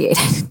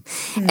 appreciated.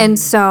 And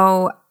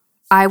so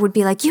I would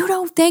be like, you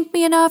don't thank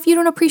me enough. You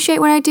don't appreciate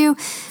what I do.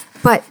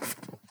 But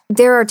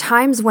there are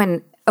times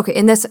when, okay,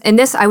 in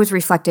this, I was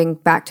reflecting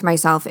back to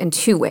myself in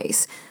two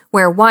ways.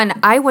 Where one,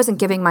 I wasn't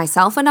giving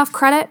myself enough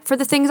credit for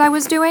the things I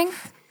was doing.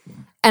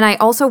 And I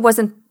also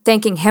wasn't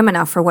thanking him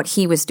enough for what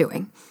he was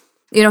doing.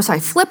 So I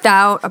flipped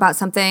out about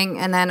something.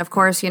 And then, of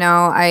course,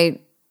 I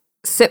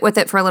sit with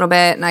it for a little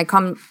bit. And I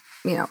come,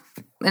 an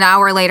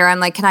hour later, I'm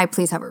like, can I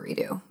please have a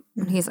redo?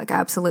 And he's like,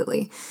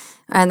 absolutely.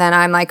 And then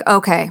I'm like,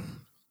 okay,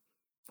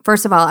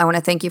 first of all, I want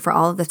to thank you for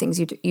all of the things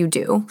you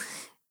do.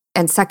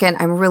 And second,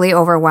 I'm really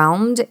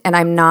overwhelmed and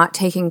I'm not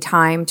taking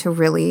time to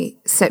really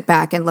sit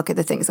back and look at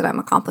the things that I'm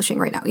accomplishing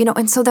right now.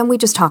 And so then we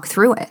just talk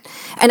through it.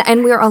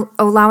 And we're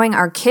allowing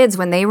our kids,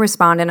 when they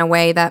respond in a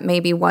way that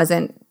maybe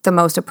wasn't the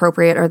most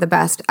appropriate or the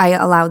best, I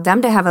allowed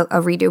them to have a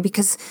redo,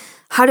 because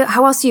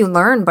how else do you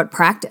learn but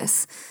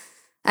practice?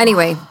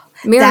 Anyway,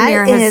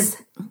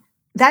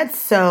 that's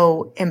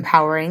so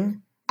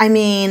empowering. I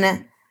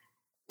mean,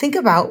 think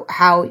about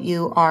how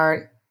you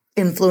are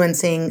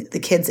influencing the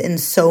kids in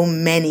so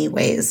many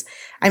ways.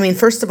 I mean,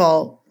 first of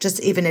all, just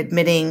even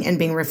admitting and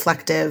being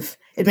reflective,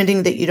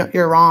 admitting that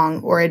you're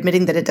wrong, or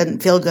admitting that it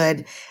doesn't feel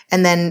good,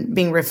 and then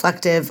being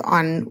reflective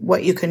on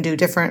what you can do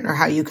different or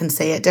how you can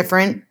say it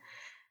different.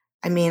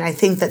 I mean, I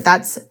think that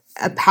that's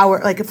a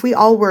power. Like, if we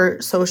all were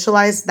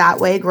socialized that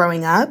way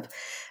growing up,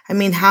 I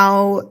mean,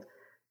 how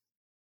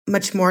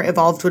much more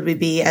evolved would we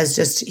be as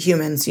just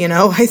humans?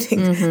 I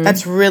think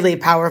that's really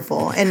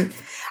powerful. And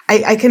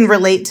I can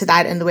relate to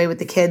that in the way with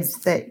the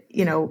kids that,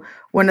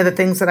 one of the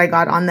things that I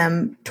got on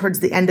them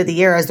towards the end of the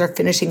year as they're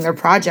finishing their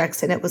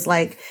projects. And it was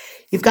like,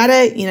 you got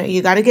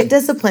to get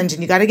disciplined,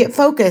 and you got to get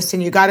focused,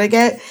 and you got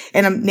to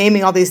and I'm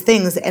naming all these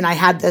things. And I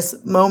had this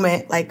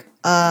moment like,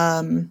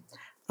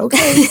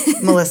 okay,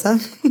 Melissa,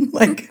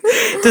 like,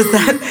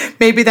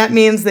 maybe that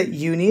means that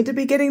you need to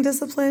be getting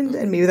disciplined,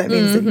 and maybe that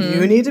means that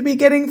you need to be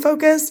getting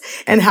focused.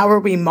 And how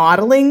are we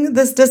modeling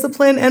this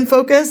discipline and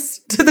focus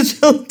to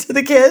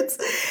the kids?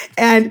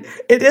 And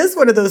it is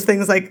one of those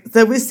things like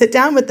that we sit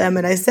down with them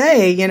and I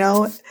say,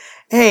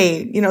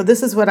 hey,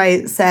 this is what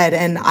I said,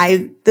 and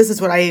this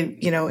is what I,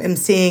 am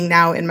seeing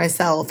now in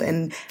myself.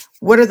 And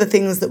what are the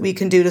things that we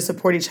can do to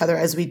support each other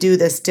as we do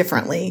this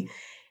differently?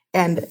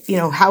 And,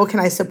 how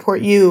can I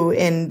support you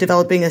in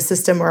developing a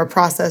system or a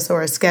process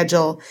or a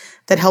schedule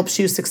that helps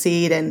you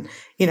succeed, and,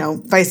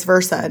 vice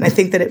versa. And I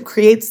think that it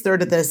creates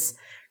sort of this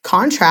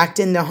contract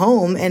in the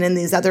home and in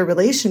these other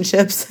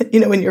relationships,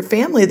 in your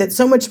family, that's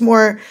so much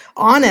more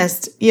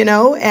honest,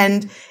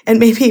 and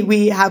maybe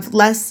we have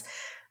less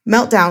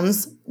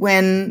meltdowns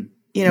when,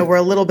 we're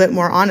a little bit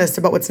more honest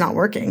about what's not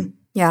working.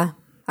 Yeah,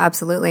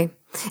 absolutely.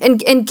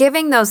 And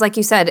giving those, like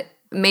you said,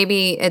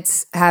 maybe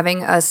it's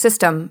having a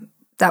system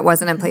that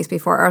wasn't in place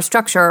before, or a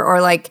structure, or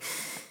like,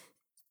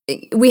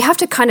 we have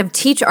to kind of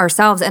teach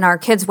ourselves and our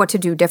kids what to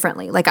do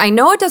differently. Like, I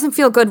know it doesn't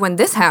feel good when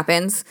this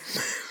happens,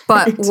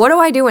 but right. What do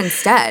I do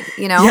instead?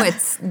 And I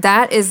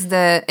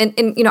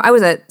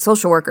was a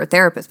social worker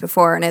therapist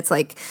before, and it's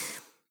like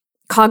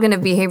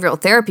cognitive behavioral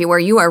therapy, where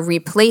you are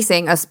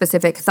replacing a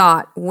specific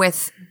thought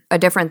with a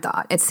different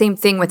thought. It's same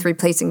thing with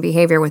replacing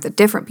behavior with a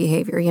different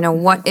behavior.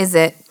 What is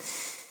it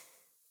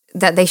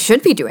that they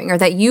should be doing, or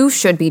that you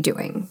should be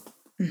doing?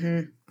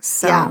 Mm-hmm.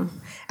 So, yeah,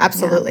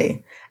 absolutely. Yeah.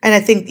 And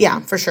I think,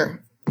 for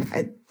sure.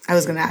 I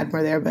was going to add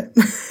more there, but.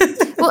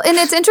 Well, and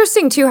it's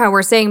interesting too, how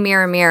we're saying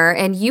mirror, mirror,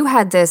 and you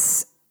had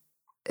this,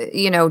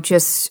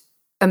 just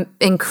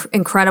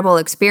incredible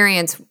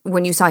experience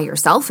when you saw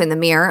yourself in the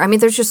mirror. I mean,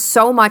 there's just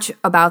so much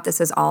about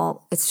this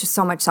it's just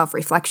so much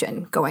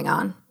self-reflection going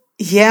on.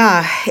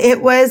 Yeah,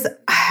 it was,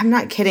 I'm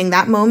not kidding,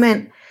 that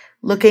moment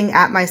looking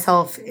at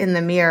myself in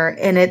the mirror,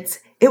 and it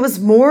was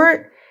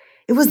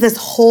this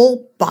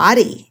whole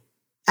body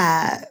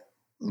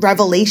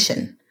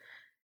revelation.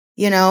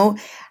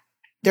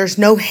 There's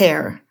no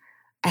hair.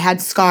 I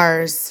had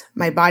scars.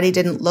 My body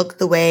didn't look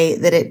the way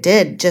that it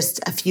did just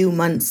a few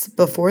months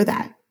before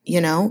that,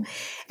 and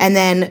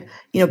then,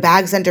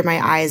 bags under my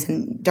eyes,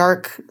 and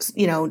dark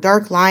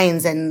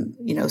lines, and,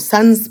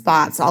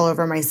 sunspots all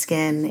over my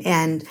skin.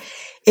 And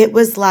it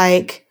was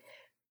like,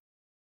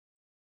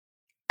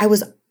 I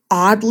was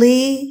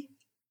oddly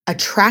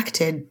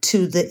attracted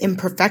to the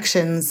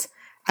imperfections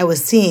I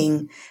was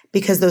seeing,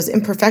 because those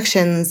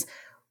imperfections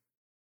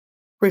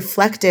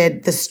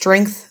reflected the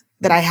strength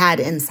that I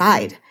had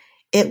inside.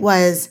 It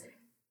was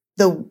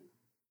the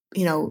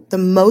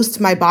most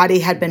my body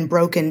had been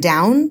broken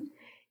down,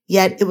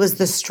 yet it was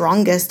the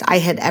strongest I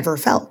had ever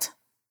felt.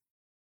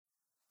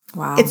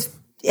 Wow.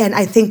 And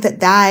I think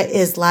that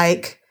is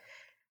like,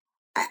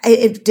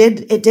 it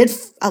did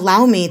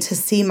allow me to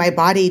see my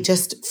body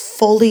just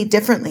fully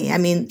differently. I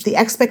mean, the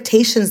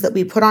expectations that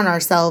we put on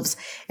ourselves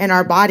and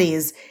our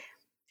bodies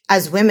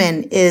as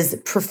women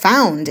is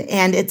profound,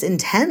 and it's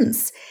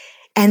intense.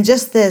 And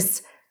just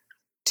this,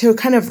 to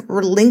kind of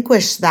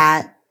relinquish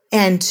that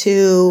and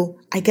to,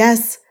 I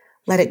guess,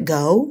 let it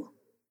go.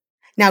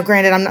 Now,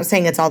 granted, I'm not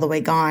saying it's all the way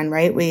gone,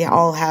 right? We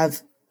all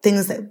have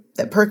things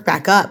that perk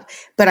back up,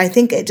 but I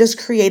think it just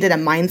created a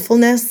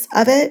mindfulness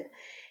of it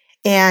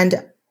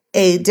and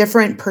a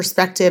different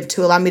perspective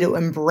to allow me to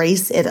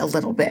embrace it a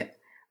little bit,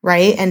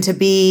 right? And to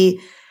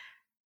be,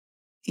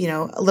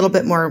 a little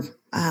bit more,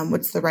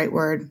 what's the right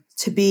word?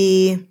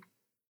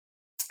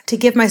 To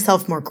give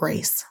myself more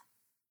grace.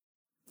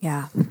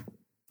 Yeah.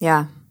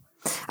 Yeah.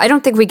 I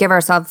don't think we give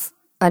ourselves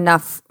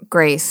enough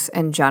grace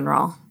in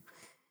general.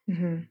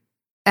 Mm-hmm.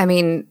 I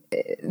mean,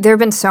 there have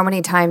been so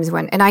many times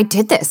and I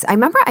did this. I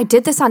remember I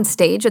did this on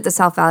stage at the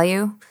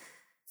Self-Value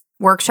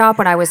workshop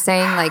when I was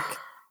saying like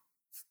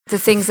the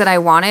things that I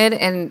wanted,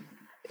 and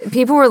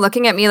people were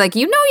looking at me like,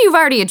 you've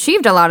already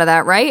achieved a lot of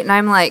that, right? And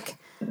I'm like,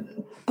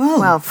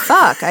 well,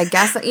 fuck, I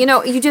guess,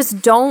 you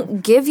just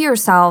don't give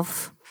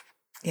yourself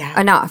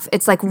enough.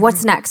 It's like,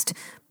 what's next?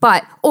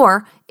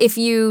 Or if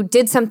you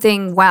did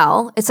something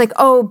well, it's like,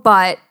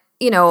 but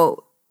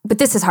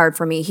this is hard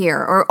for me here.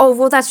 Or,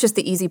 well, that's just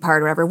the easy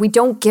part or whatever. We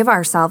don't give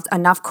ourselves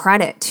enough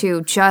credit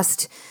to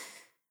just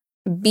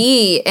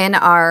be in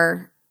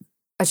our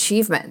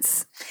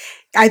achievements.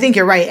 I think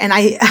you're right. And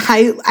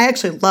I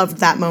actually loved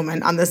that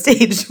moment on the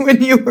stage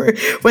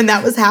when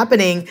that was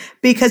happening,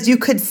 because you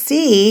could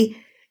see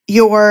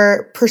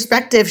your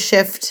perspective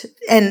shift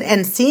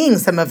and seeing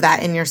some of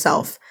that in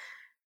yourself.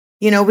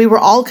 We were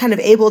all kind of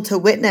able to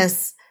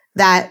witness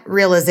that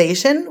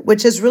realization,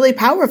 which is really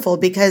powerful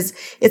because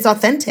it's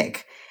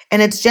authentic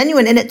and it's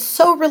genuine and it's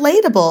so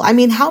relatable. I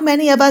mean, how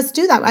many of us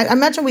do that? I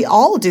imagine we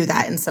all do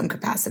that in some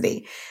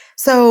capacity.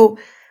 So,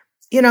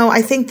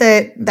 I think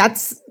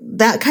that's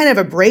that kind of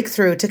a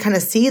breakthrough, to kind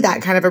of see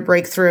that kind of a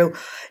breakthrough,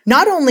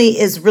 not only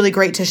is really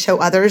great to show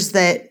others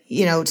that,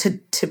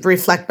 to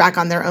reflect back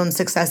on their own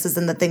successes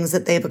and the things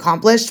that they've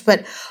accomplished,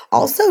 but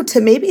also to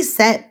maybe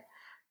set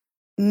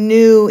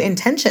new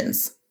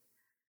intentions,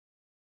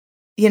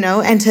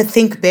 and to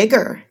think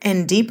bigger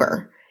and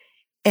deeper.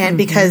 And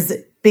because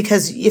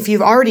if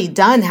you've already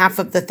done half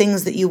of the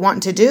things that you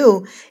want to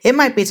do, it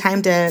might be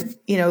time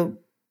to,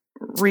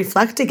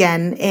 reflect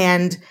again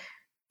and,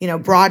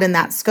 broaden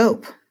that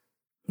scope.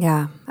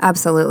 Yeah,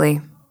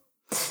 absolutely.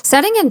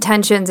 Setting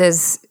intentions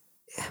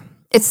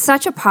it's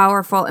such a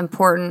powerful,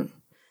 important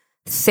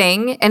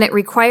thing, and it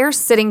requires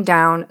sitting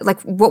down,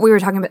 like what we were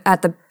talking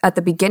about at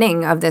the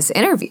beginning of this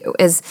interview,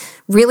 is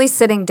really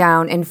sitting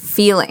down and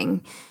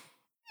feeling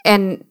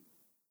and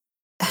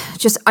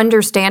just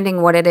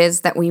understanding what it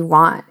is that we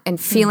want and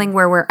feeling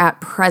where we're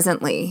at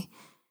presently.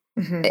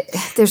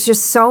 There's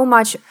just so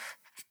much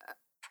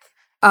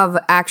of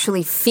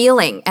actually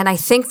feeling. And I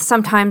think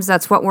sometimes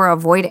that's what we're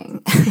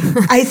avoiding.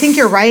 I think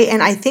you're right.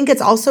 And I think it's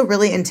also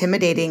really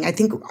intimidating. I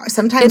think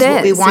sometimes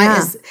what we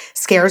want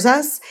scares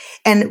us.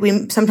 And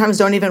we sometimes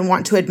don't even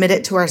want to admit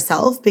it to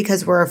ourselves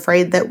because we're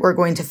afraid that we're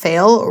going to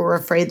fail, or we're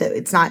afraid that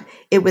it's not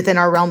within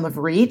our realm of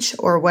reach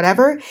or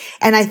whatever.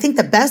 And I think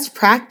the best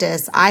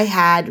practice I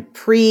had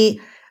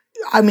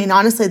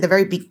honestly, the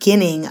very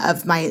beginning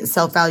of my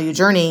self-value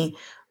journey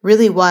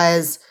really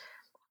was,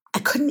 I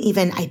couldn't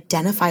even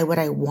identify what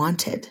I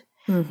wanted.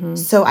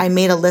 So I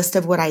made a list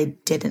of what I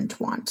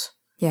didn't want.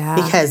 Yeah.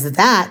 Because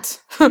that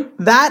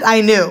I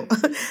knew,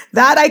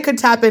 that I could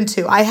tap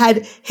into. I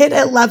had hit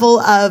a level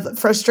of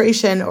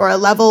frustration, or a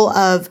level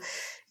of,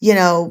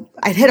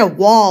 I'd hit a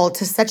wall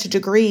to such a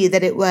degree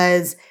that it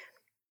was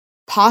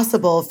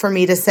possible for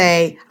me to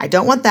say, I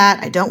don't want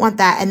that. I don't want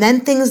that. And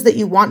then things that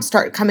you want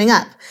start coming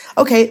up.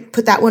 Okay,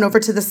 put that one over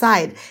to the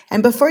side.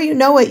 And before you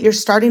know it, you're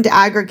starting to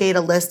aggregate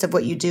a list of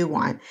what you do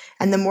want.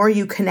 And the more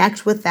you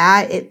connect with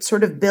that, it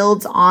sort of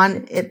builds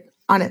on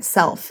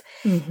itself.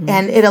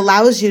 And it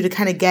allows you to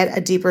kind of get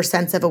a deeper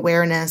sense of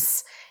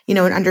awareness, and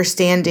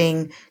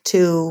understanding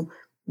to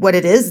what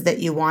it is that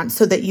you want,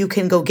 so that you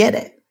can go get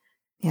it.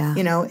 Yeah.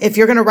 If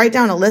you're going to write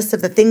down a list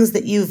of the things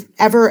that you've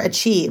ever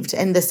achieved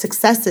and the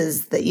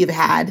successes that you've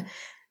had,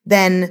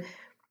 then,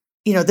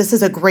 this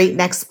is a great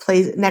next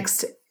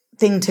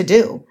thing to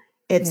do.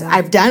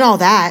 I've done all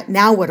that.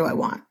 Now what do I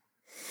want?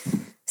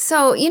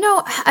 So,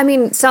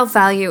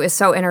 self-value is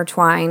so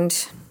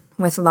intertwined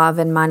with love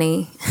and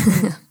money,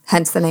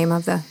 hence the name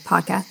of the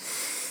podcast.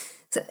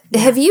 So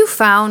have you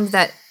found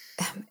that,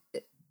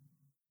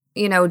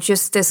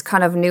 just this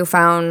kind of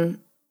newfound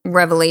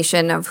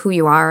revelation of who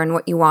you are and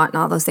what you want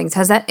and all those things,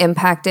 has that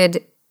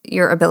impacted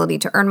your ability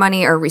to earn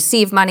money or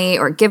receive money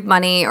or give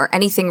money or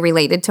anything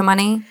related to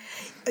money?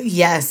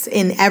 Yes,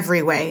 in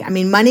every way. I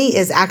mean, money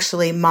is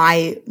actually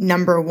my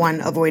number one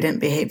avoidant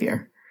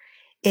behavior.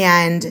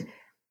 And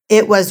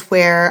it was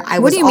where I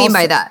was. What do you mean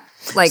by that?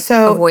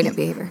 Avoidant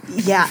behavior?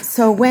 Yeah.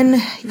 So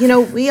when,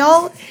 we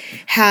all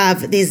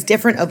have these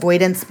different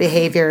avoidance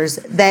behaviors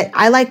that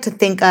I like to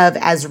think of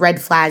as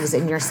red flags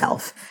in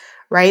yourself.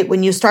 Right?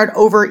 When you start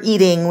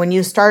overeating, when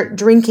you start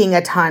drinking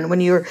a ton, when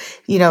you're,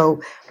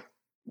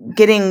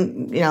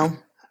 getting,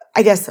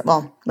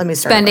 let me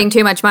start. Spending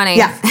too much money.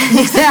 Yeah,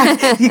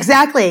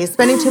 exactly.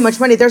 Spending too much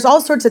money. There's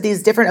all sorts of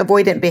these different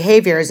avoidant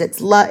behaviors.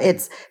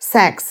 It's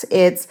sex,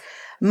 it's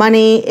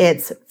money,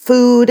 it's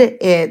food,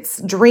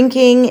 it's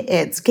drinking,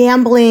 it's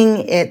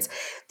gambling.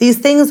 These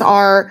things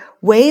are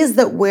ways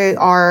that we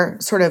are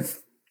sort of,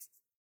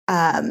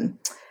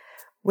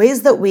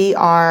 ways that we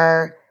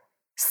are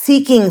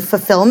seeking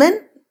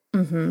fulfillment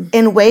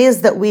in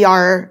ways that we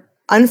are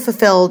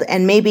unfulfilled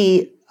and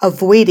maybe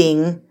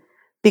avoiding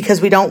because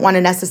we don't want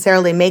to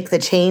necessarily make the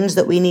change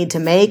that we need to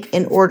make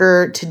in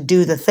order to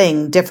do the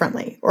thing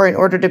differently or in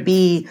order to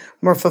be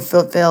more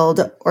fulfilled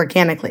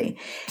organically.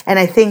 And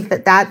I think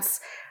that that's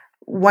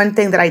one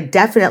thing that I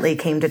definitely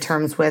came to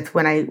terms with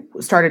when I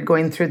started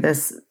going through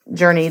this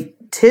journey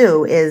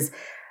too is,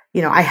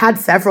 I had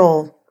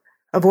several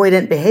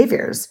avoidant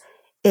behaviors.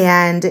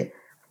 And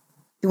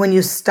when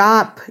you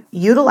stop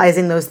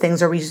utilizing those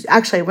things, or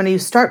when you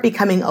start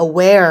becoming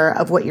aware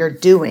of what you're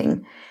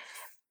doing,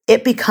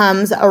 it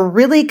becomes a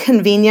really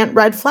convenient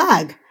red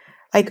flag.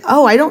 Like,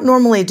 oh, I don't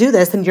normally do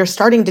this, and you're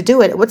starting to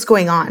do it. What's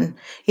going on?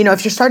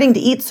 If you're starting to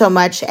eat so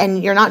much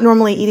and you're not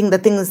normally eating the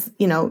things,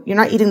 you're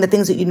not eating the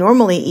things that you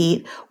normally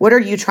eat, what are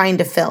you trying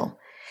to fill?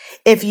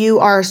 If you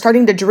are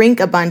starting to drink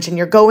a bunch and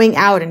you're going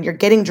out and you're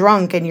getting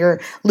drunk and you're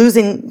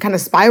kind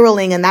of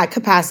spiraling in that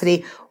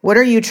capacity, what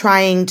are you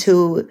trying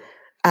to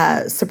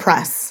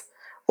suppress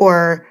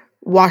or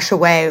wash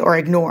away or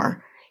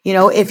ignore?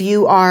 If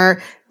you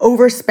are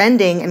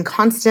overspending and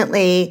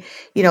constantly,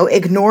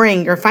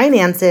 ignoring your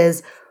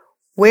finances,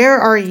 where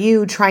are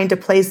you trying to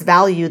place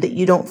value that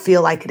you don't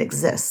feel like it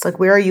exists? Like,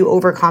 where are you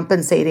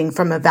overcompensating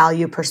from a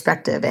value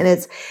perspective? And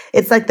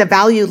it's like the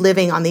value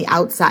living on the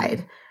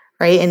outside,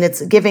 right? And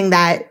it's giving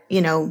that,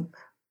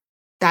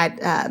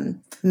 that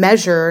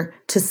measure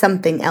to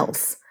something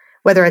else,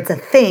 whether it's a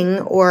thing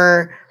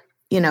or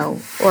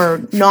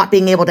not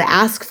being able to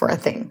ask for a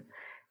thing.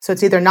 So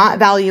it's either not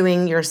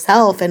valuing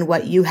yourself and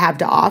what you have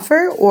to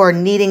offer, or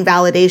needing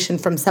validation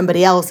from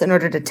somebody else in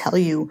order to tell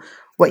you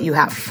what you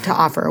have to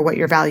offer or what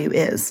your value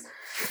is.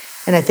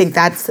 And I think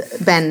that's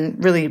been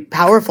really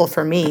powerful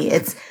for me.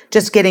 It's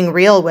just getting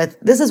real with,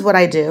 this is what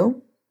I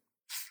do.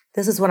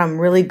 This is what I'm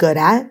really good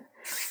at.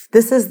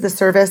 This is the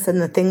service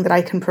and the thing that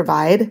I can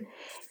provide.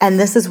 And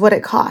this is what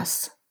it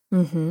costs.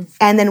 Mm-hmm.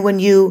 And then when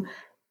you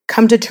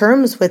come to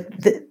terms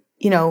with,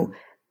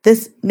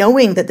 this,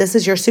 knowing that this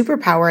is your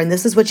superpower and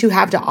this is what you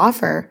have to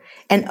offer,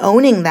 and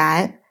owning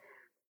that,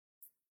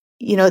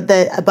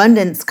 the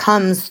abundance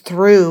comes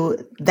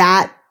through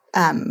that,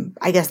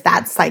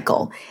 that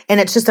cycle. And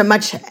it's just a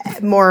much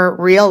more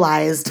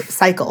realized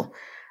cycle.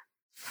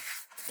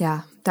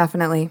 Yeah,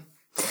 definitely.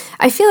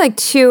 I feel like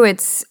too,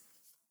 it's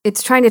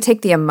trying to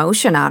take the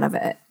emotion out of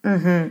it.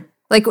 Mm-hmm.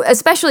 Like,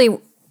 especially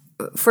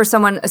for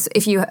someone,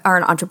 if you are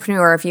an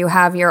entrepreneur, if you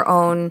have your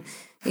own,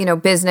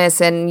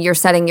 business and you're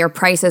setting your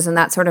prices and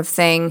that sort of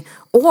thing,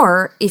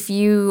 or if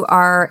you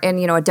are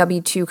in, a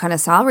W-2 kind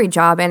of salary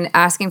job and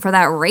asking for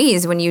that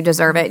raise when you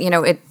deserve it,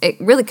 it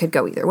really could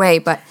go either way.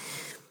 But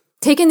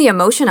taking the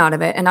emotion out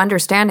of it and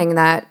understanding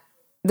that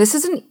this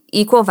is an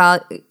equal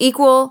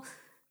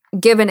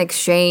give and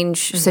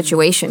exchange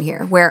situation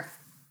here, where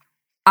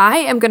I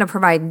am going to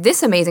provide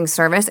this amazing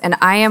service and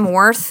I am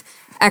worth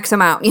X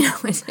amount.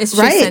 It's just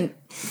right.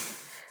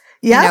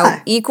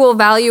 Equal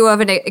value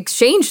of an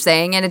exchange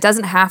thing. And it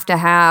doesn't have to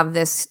have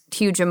this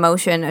huge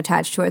emotion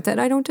attached to it that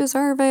I don't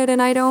deserve it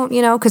and I don't,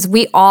 because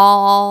we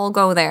all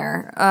go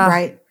there.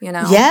 Right.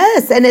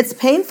 Yes. And it's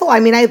painful. I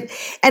mean, I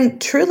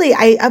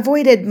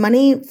avoided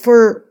money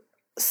for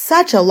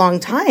such a long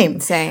time.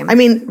 Same. I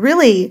mean,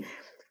 really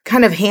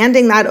kind of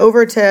handing that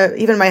over to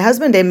even my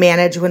husband to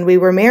manage when we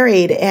were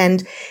married,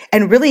 and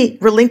really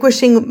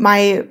relinquishing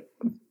my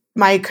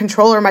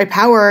control or my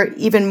power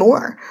even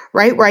more,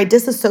 right? Where I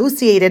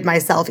disassociated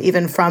myself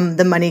even from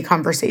the money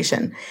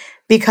conversation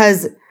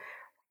because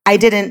I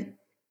didn't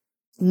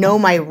know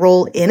my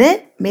role in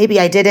it. Maybe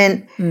I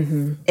didn't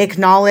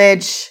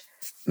acknowledge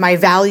my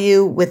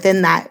value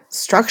within that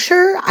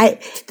structure.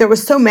 There were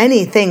so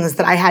many things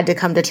that I had to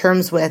come to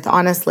terms with,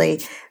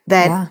 honestly,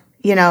 that,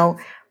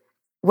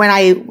 when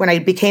I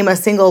became a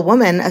single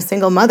woman, a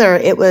single mother,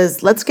 it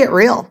was, let's get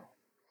real.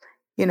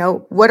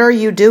 What are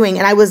you doing?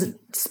 And I was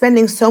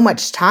spending so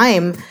much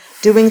time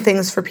doing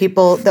things for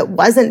people that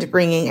wasn't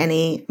bringing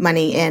any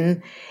money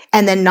in,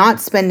 and then not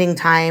spending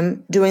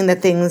time doing the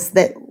things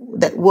that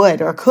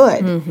would or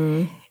could.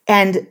 Mm-hmm.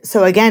 And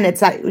so again,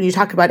 it's that when you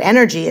talk about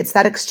energy, it's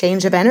that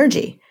exchange of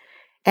energy.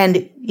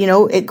 And,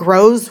 it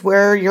grows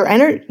where your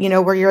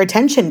where your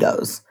attention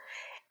goes.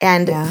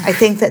 And I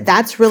think that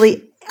that's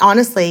really,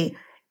 honestly,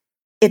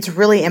 it's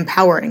really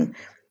empowering.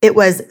 It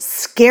was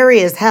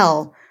scary as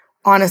hell,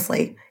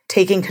 honestly,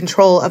 taking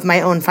control of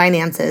my own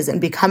finances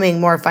and becoming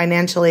more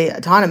financially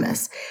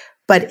autonomous.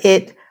 But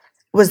it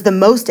was the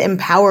most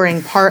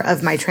empowering part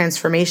of my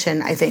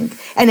transformation, I think.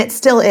 And it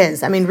still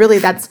is. I mean, really,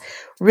 that's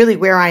really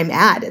where I'm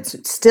at.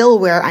 It's still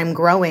where I'm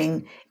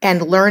growing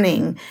and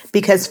learning,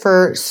 because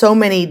for so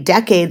many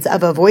decades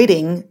of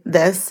avoiding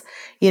this,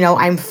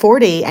 I'm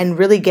 40 and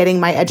really getting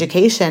my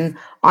education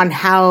on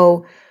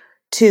how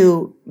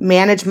to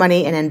manage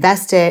money and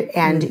invest it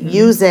and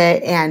use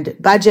it and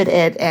budget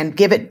it and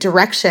give it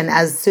direction,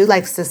 as Sue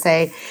likes to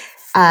say,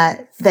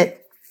 that,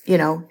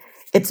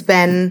 it's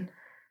been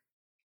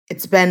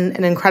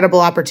an incredible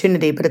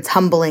opportunity, but it's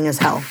humbling as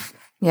hell.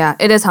 Yeah,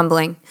 it is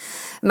humbling.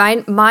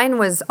 Mine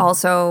was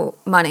also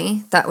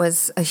money. That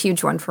was a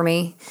huge one for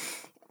me.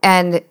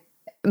 And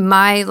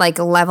my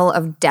level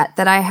of debt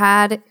that I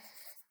had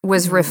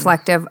was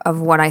reflective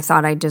of what I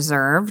thought I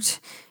deserved.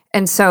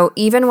 And so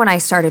even when I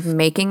started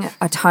making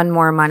a ton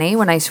more money,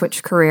 when I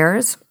switched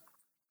careers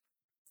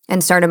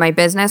and started my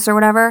business or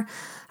whatever,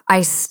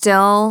 I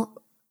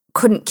still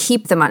couldn't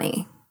keep the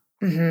money.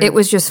 Mm-hmm. It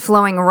was just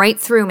flowing right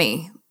through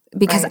me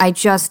because I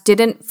just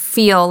didn't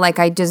feel like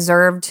I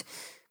deserved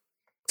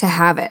to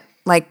have it.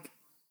 Like,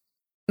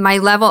 my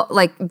level,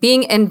 like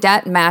being in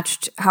debt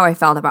matched how I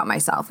felt about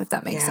myself, if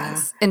that makes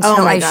sense. Until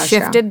Oh my I gosh,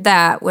 shifted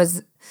that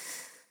was,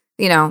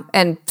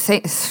 and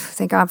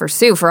thank God for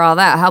Sue for all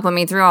that, helping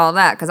me through all of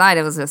that. Cause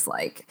I was just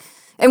like,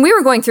 and we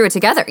were going through it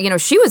together.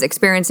 She was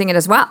experiencing it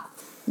as well.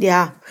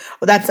 Yeah.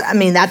 Well,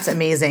 that's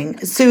amazing.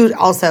 Sue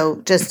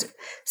also just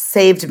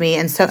saved me.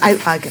 And so I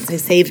can say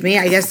saved me.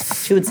 I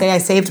guess she would say I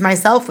saved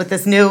myself with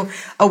this new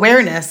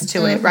awareness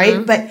to it,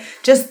 right? But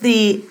just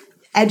the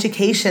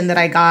education that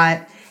I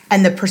got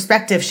and the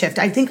perspective shift.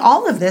 I think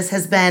all of this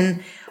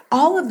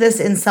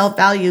in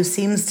self-value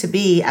seems to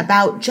be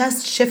about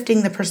just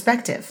shifting the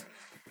perspective.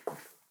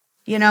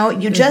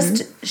 You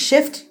just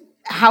shift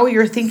how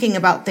you're thinking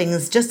about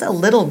things just a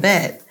little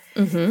bit.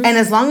 And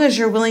as long as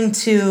you're willing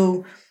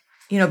to,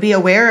 be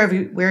aware of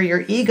where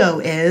your ego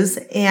is.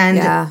 And,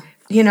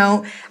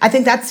 I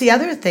think that's the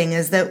other thing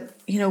is that,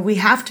 we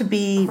have to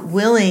be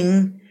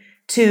willing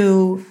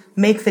to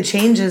make the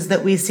changes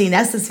that we see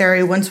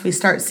necessary once we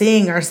start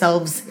seeing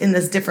ourselves in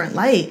this different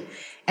light.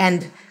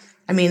 And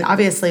I mean,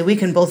 obviously we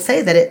can both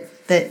say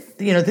that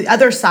the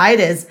other side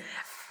is,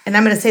 and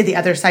I'm going to say the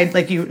other side,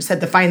 like you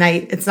said,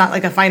 it's not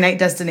like a finite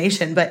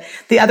destination, but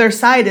the other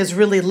side is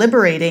really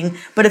liberating,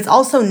 but it's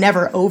also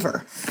never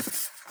over.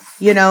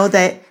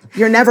 That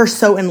you're never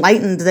so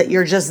enlightened that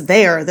you're just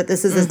there, that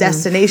this is a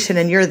destination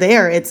and you're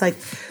there. It's like,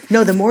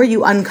 no, the more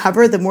you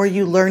uncover, the more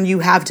you learn you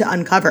have to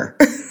uncover.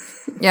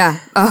 Yeah.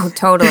 Oh,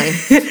 totally.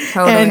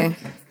 Totally. And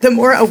the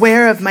more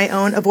aware of my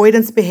own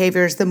avoidance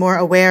behaviors, the more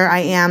aware I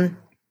am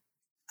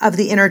of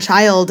the inner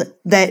child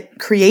that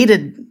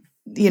created,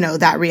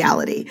 that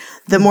reality.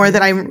 The more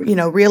that I'm,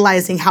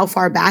 realizing how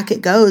far back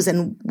it goes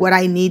and what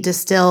I need to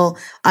still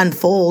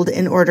unfold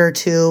in order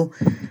to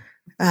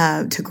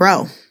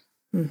grow.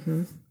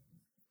 Mm-hmm.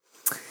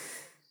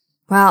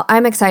 Well,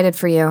 I'm excited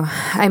for you.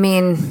 I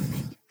mean,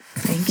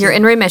 you're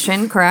in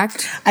remission,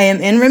 correct? I am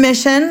in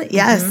remission.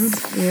 Yes.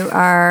 Mm-hmm. You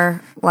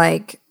are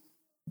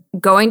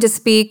going to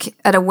speak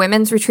at a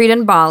women's retreat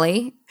in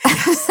Bali.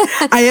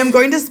 I am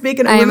going to speak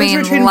at a women's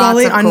retreat in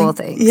Bali on cool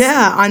things.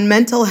 On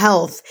mental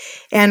health.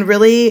 And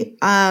really,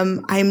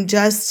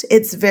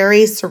 it's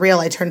very surreal.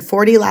 I turned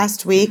 40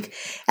 last week.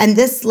 And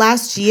this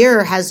last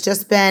year has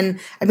just been,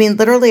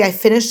 literally I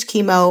finished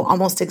chemo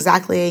almost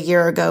exactly a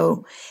year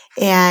ago.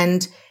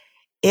 And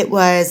it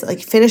was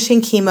like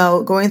finishing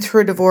chemo, going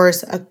through a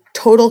divorce, a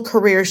total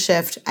career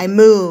shift. I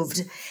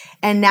moved.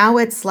 And now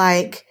it's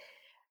like,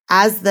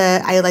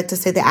 I like to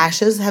say the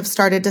ashes have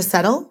started to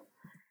settle.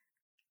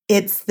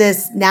 It's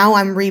this, now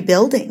I'm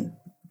rebuilding.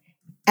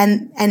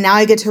 And now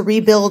I get to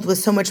rebuild with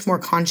so much more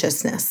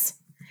consciousness.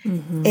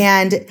 Mm-hmm.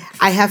 And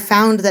I have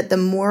found that the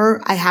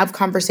more I have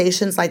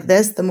conversations like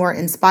this, the more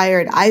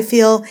inspired I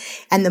feel.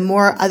 And the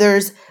more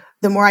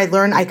I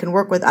learn I can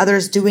work with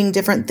others doing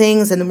different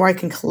things, and the more I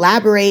can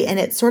collaborate. And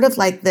it's sort of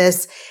like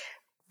this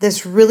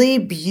really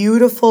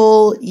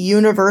beautiful,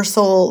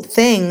 universal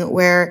thing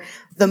where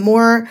the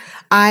more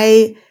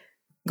I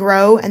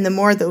grow and the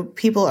more the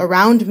people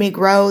around me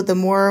grow, the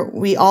more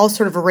we all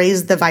sort of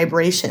raise the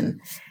vibration.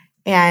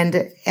 And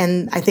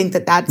I think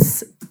that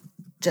that's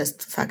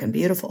just fucking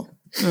beautiful.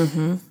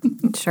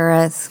 Mm-hmm. It sure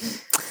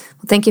is.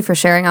 Well, thank you for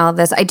sharing all of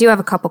this. I do have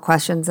a couple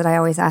questions that I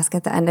always ask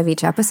at the end of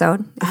each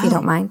episode, if you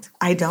don't mind.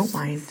 I don't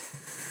mind.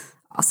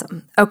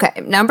 Awesome.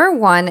 Okay. Number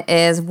 1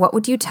 is, what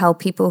would you tell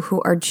people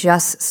who are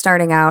just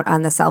starting out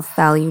on the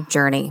self-value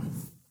journey?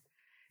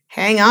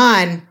 Hang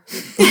on.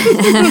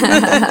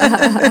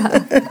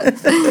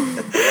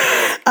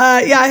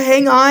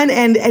 Hang on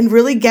and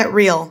really get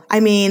real.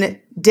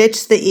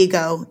 Ditch the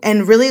ego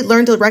and really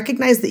learn to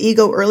recognize the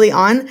ego early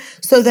on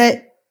so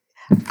that,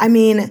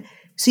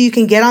 so you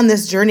can get on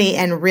this journey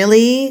and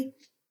really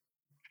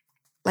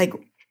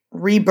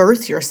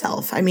rebirth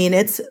yourself.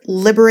 It's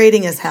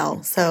liberating as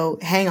hell. So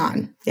hang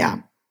on.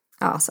 Yeah.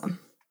 Awesome.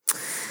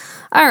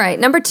 All right.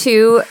 Number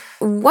 2,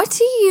 what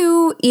do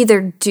you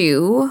either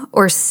do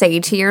or say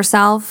to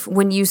yourself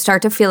when you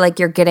start to feel like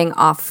you're getting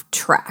off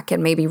track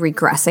and maybe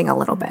regressing a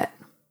little bit?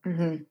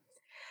 Mm-hmm.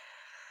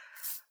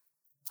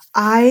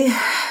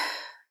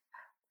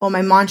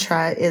 My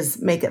mantra is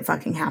make it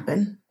fucking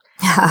happen.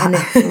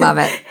 Love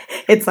it.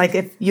 It's like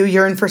if you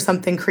yearn for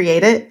something,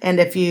 create it. And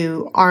if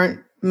you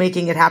aren't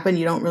making it happen,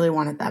 you don't really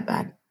want it that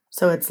bad.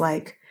 So it's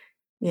like,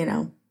 get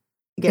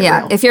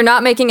real. If you're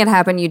not making it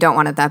happen, you don't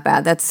want it that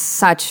bad. That's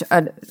such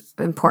an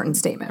important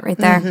statement right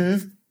there.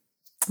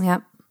 Mm-hmm.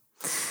 Yep.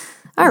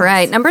 All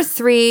right. Number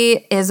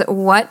 3 is,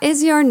 what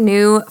is your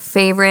new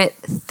favorite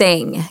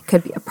thing?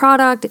 Could be a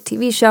product, a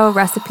TV show, a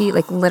recipe,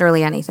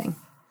 literally anything.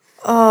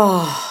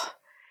 Oh,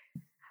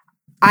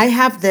 I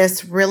have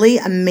this really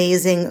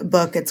amazing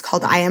book. It's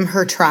called I Am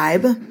Her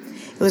Tribe.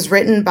 It was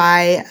written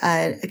by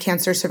a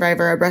cancer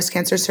survivor, a breast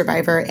cancer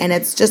survivor, and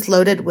it's just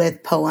loaded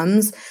with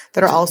poems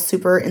that are all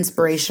super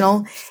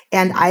inspirational.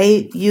 And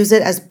I use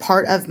it as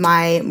part of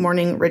my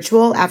morning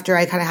ritual after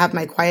I kind of have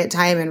my quiet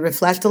time and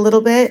reflect a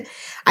little bit.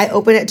 I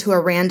open it to a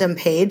random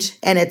page,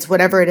 and it's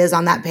whatever it is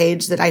on that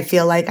page that I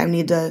feel like I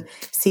need to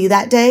see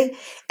that day.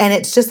 And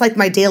it's just like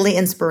my daily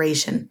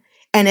inspiration.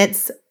 And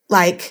it's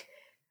like,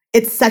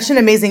 It's such an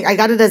amazing, I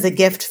got it as a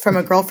gift from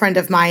a girlfriend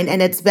of mine,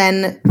 and it's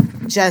been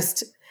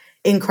just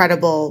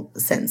incredible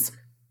since.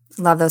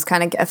 Love those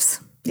kind of gifts.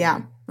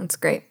 Yeah. That's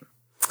great.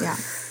 Yeah.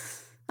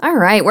 All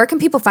right. Where can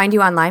people find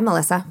you online,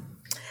 Melissa?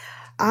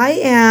 I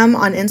am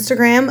on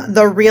Instagram,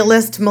 The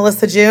Realist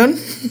Melissa June.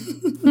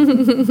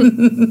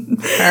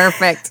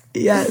 Perfect.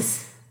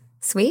 Yes.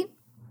 Sweet.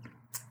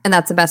 And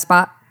that's the best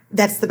spot?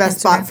 That's the best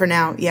spot for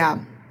now. Yeah.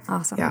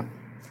 Awesome. Yeah.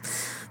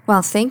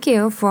 Well, thank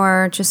you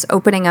for just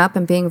opening up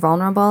and being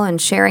vulnerable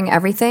and sharing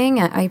everything.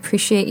 I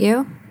appreciate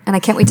you. And I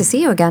can't wait to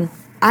see you again.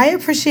 I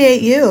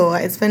appreciate you.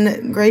 It's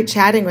been great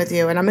chatting with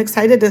you. And I'm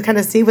excited to kind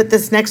of see what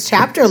this next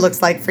chapter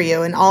looks like for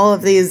you and all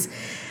of these.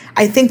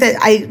 I think that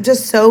I'm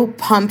just so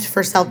pumped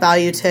for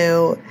self-value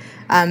to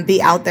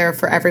be out there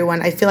for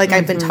everyone. I feel like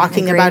I've been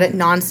talking about it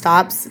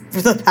nonstop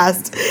for the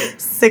past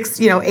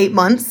 8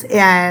 months.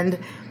 And,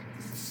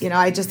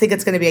 I just think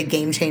it's going to be a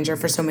game changer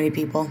for so many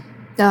people.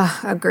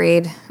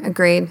 Agreed.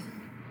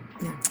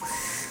 Yeah.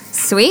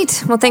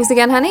 Sweet. Well, thanks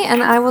again, honey.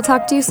 And I will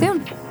talk to you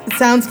soon.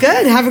 Sounds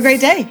good. Have a great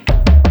day.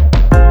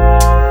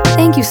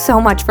 Thank you so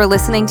much for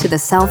listening to the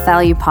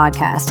Self-Value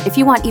Podcast. If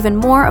you want even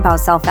more about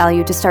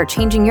self-value to start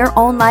changing your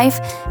own life,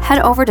 head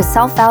over to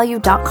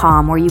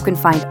selfvalue.com where you can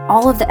find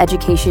all of the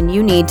education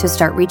you need to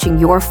start reaching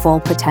your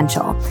full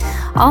potential.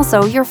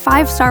 Also, your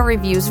 5-star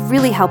reviews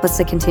really help us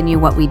to continue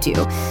what we do.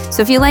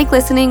 So if you like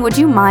listening, would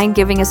you mind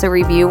giving us a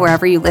review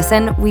wherever you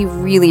listen? We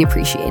really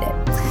appreciate it.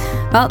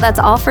 Well, that's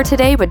all for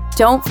today, but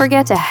don't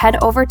forget to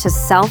head over to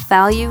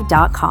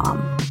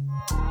selfvalue.com.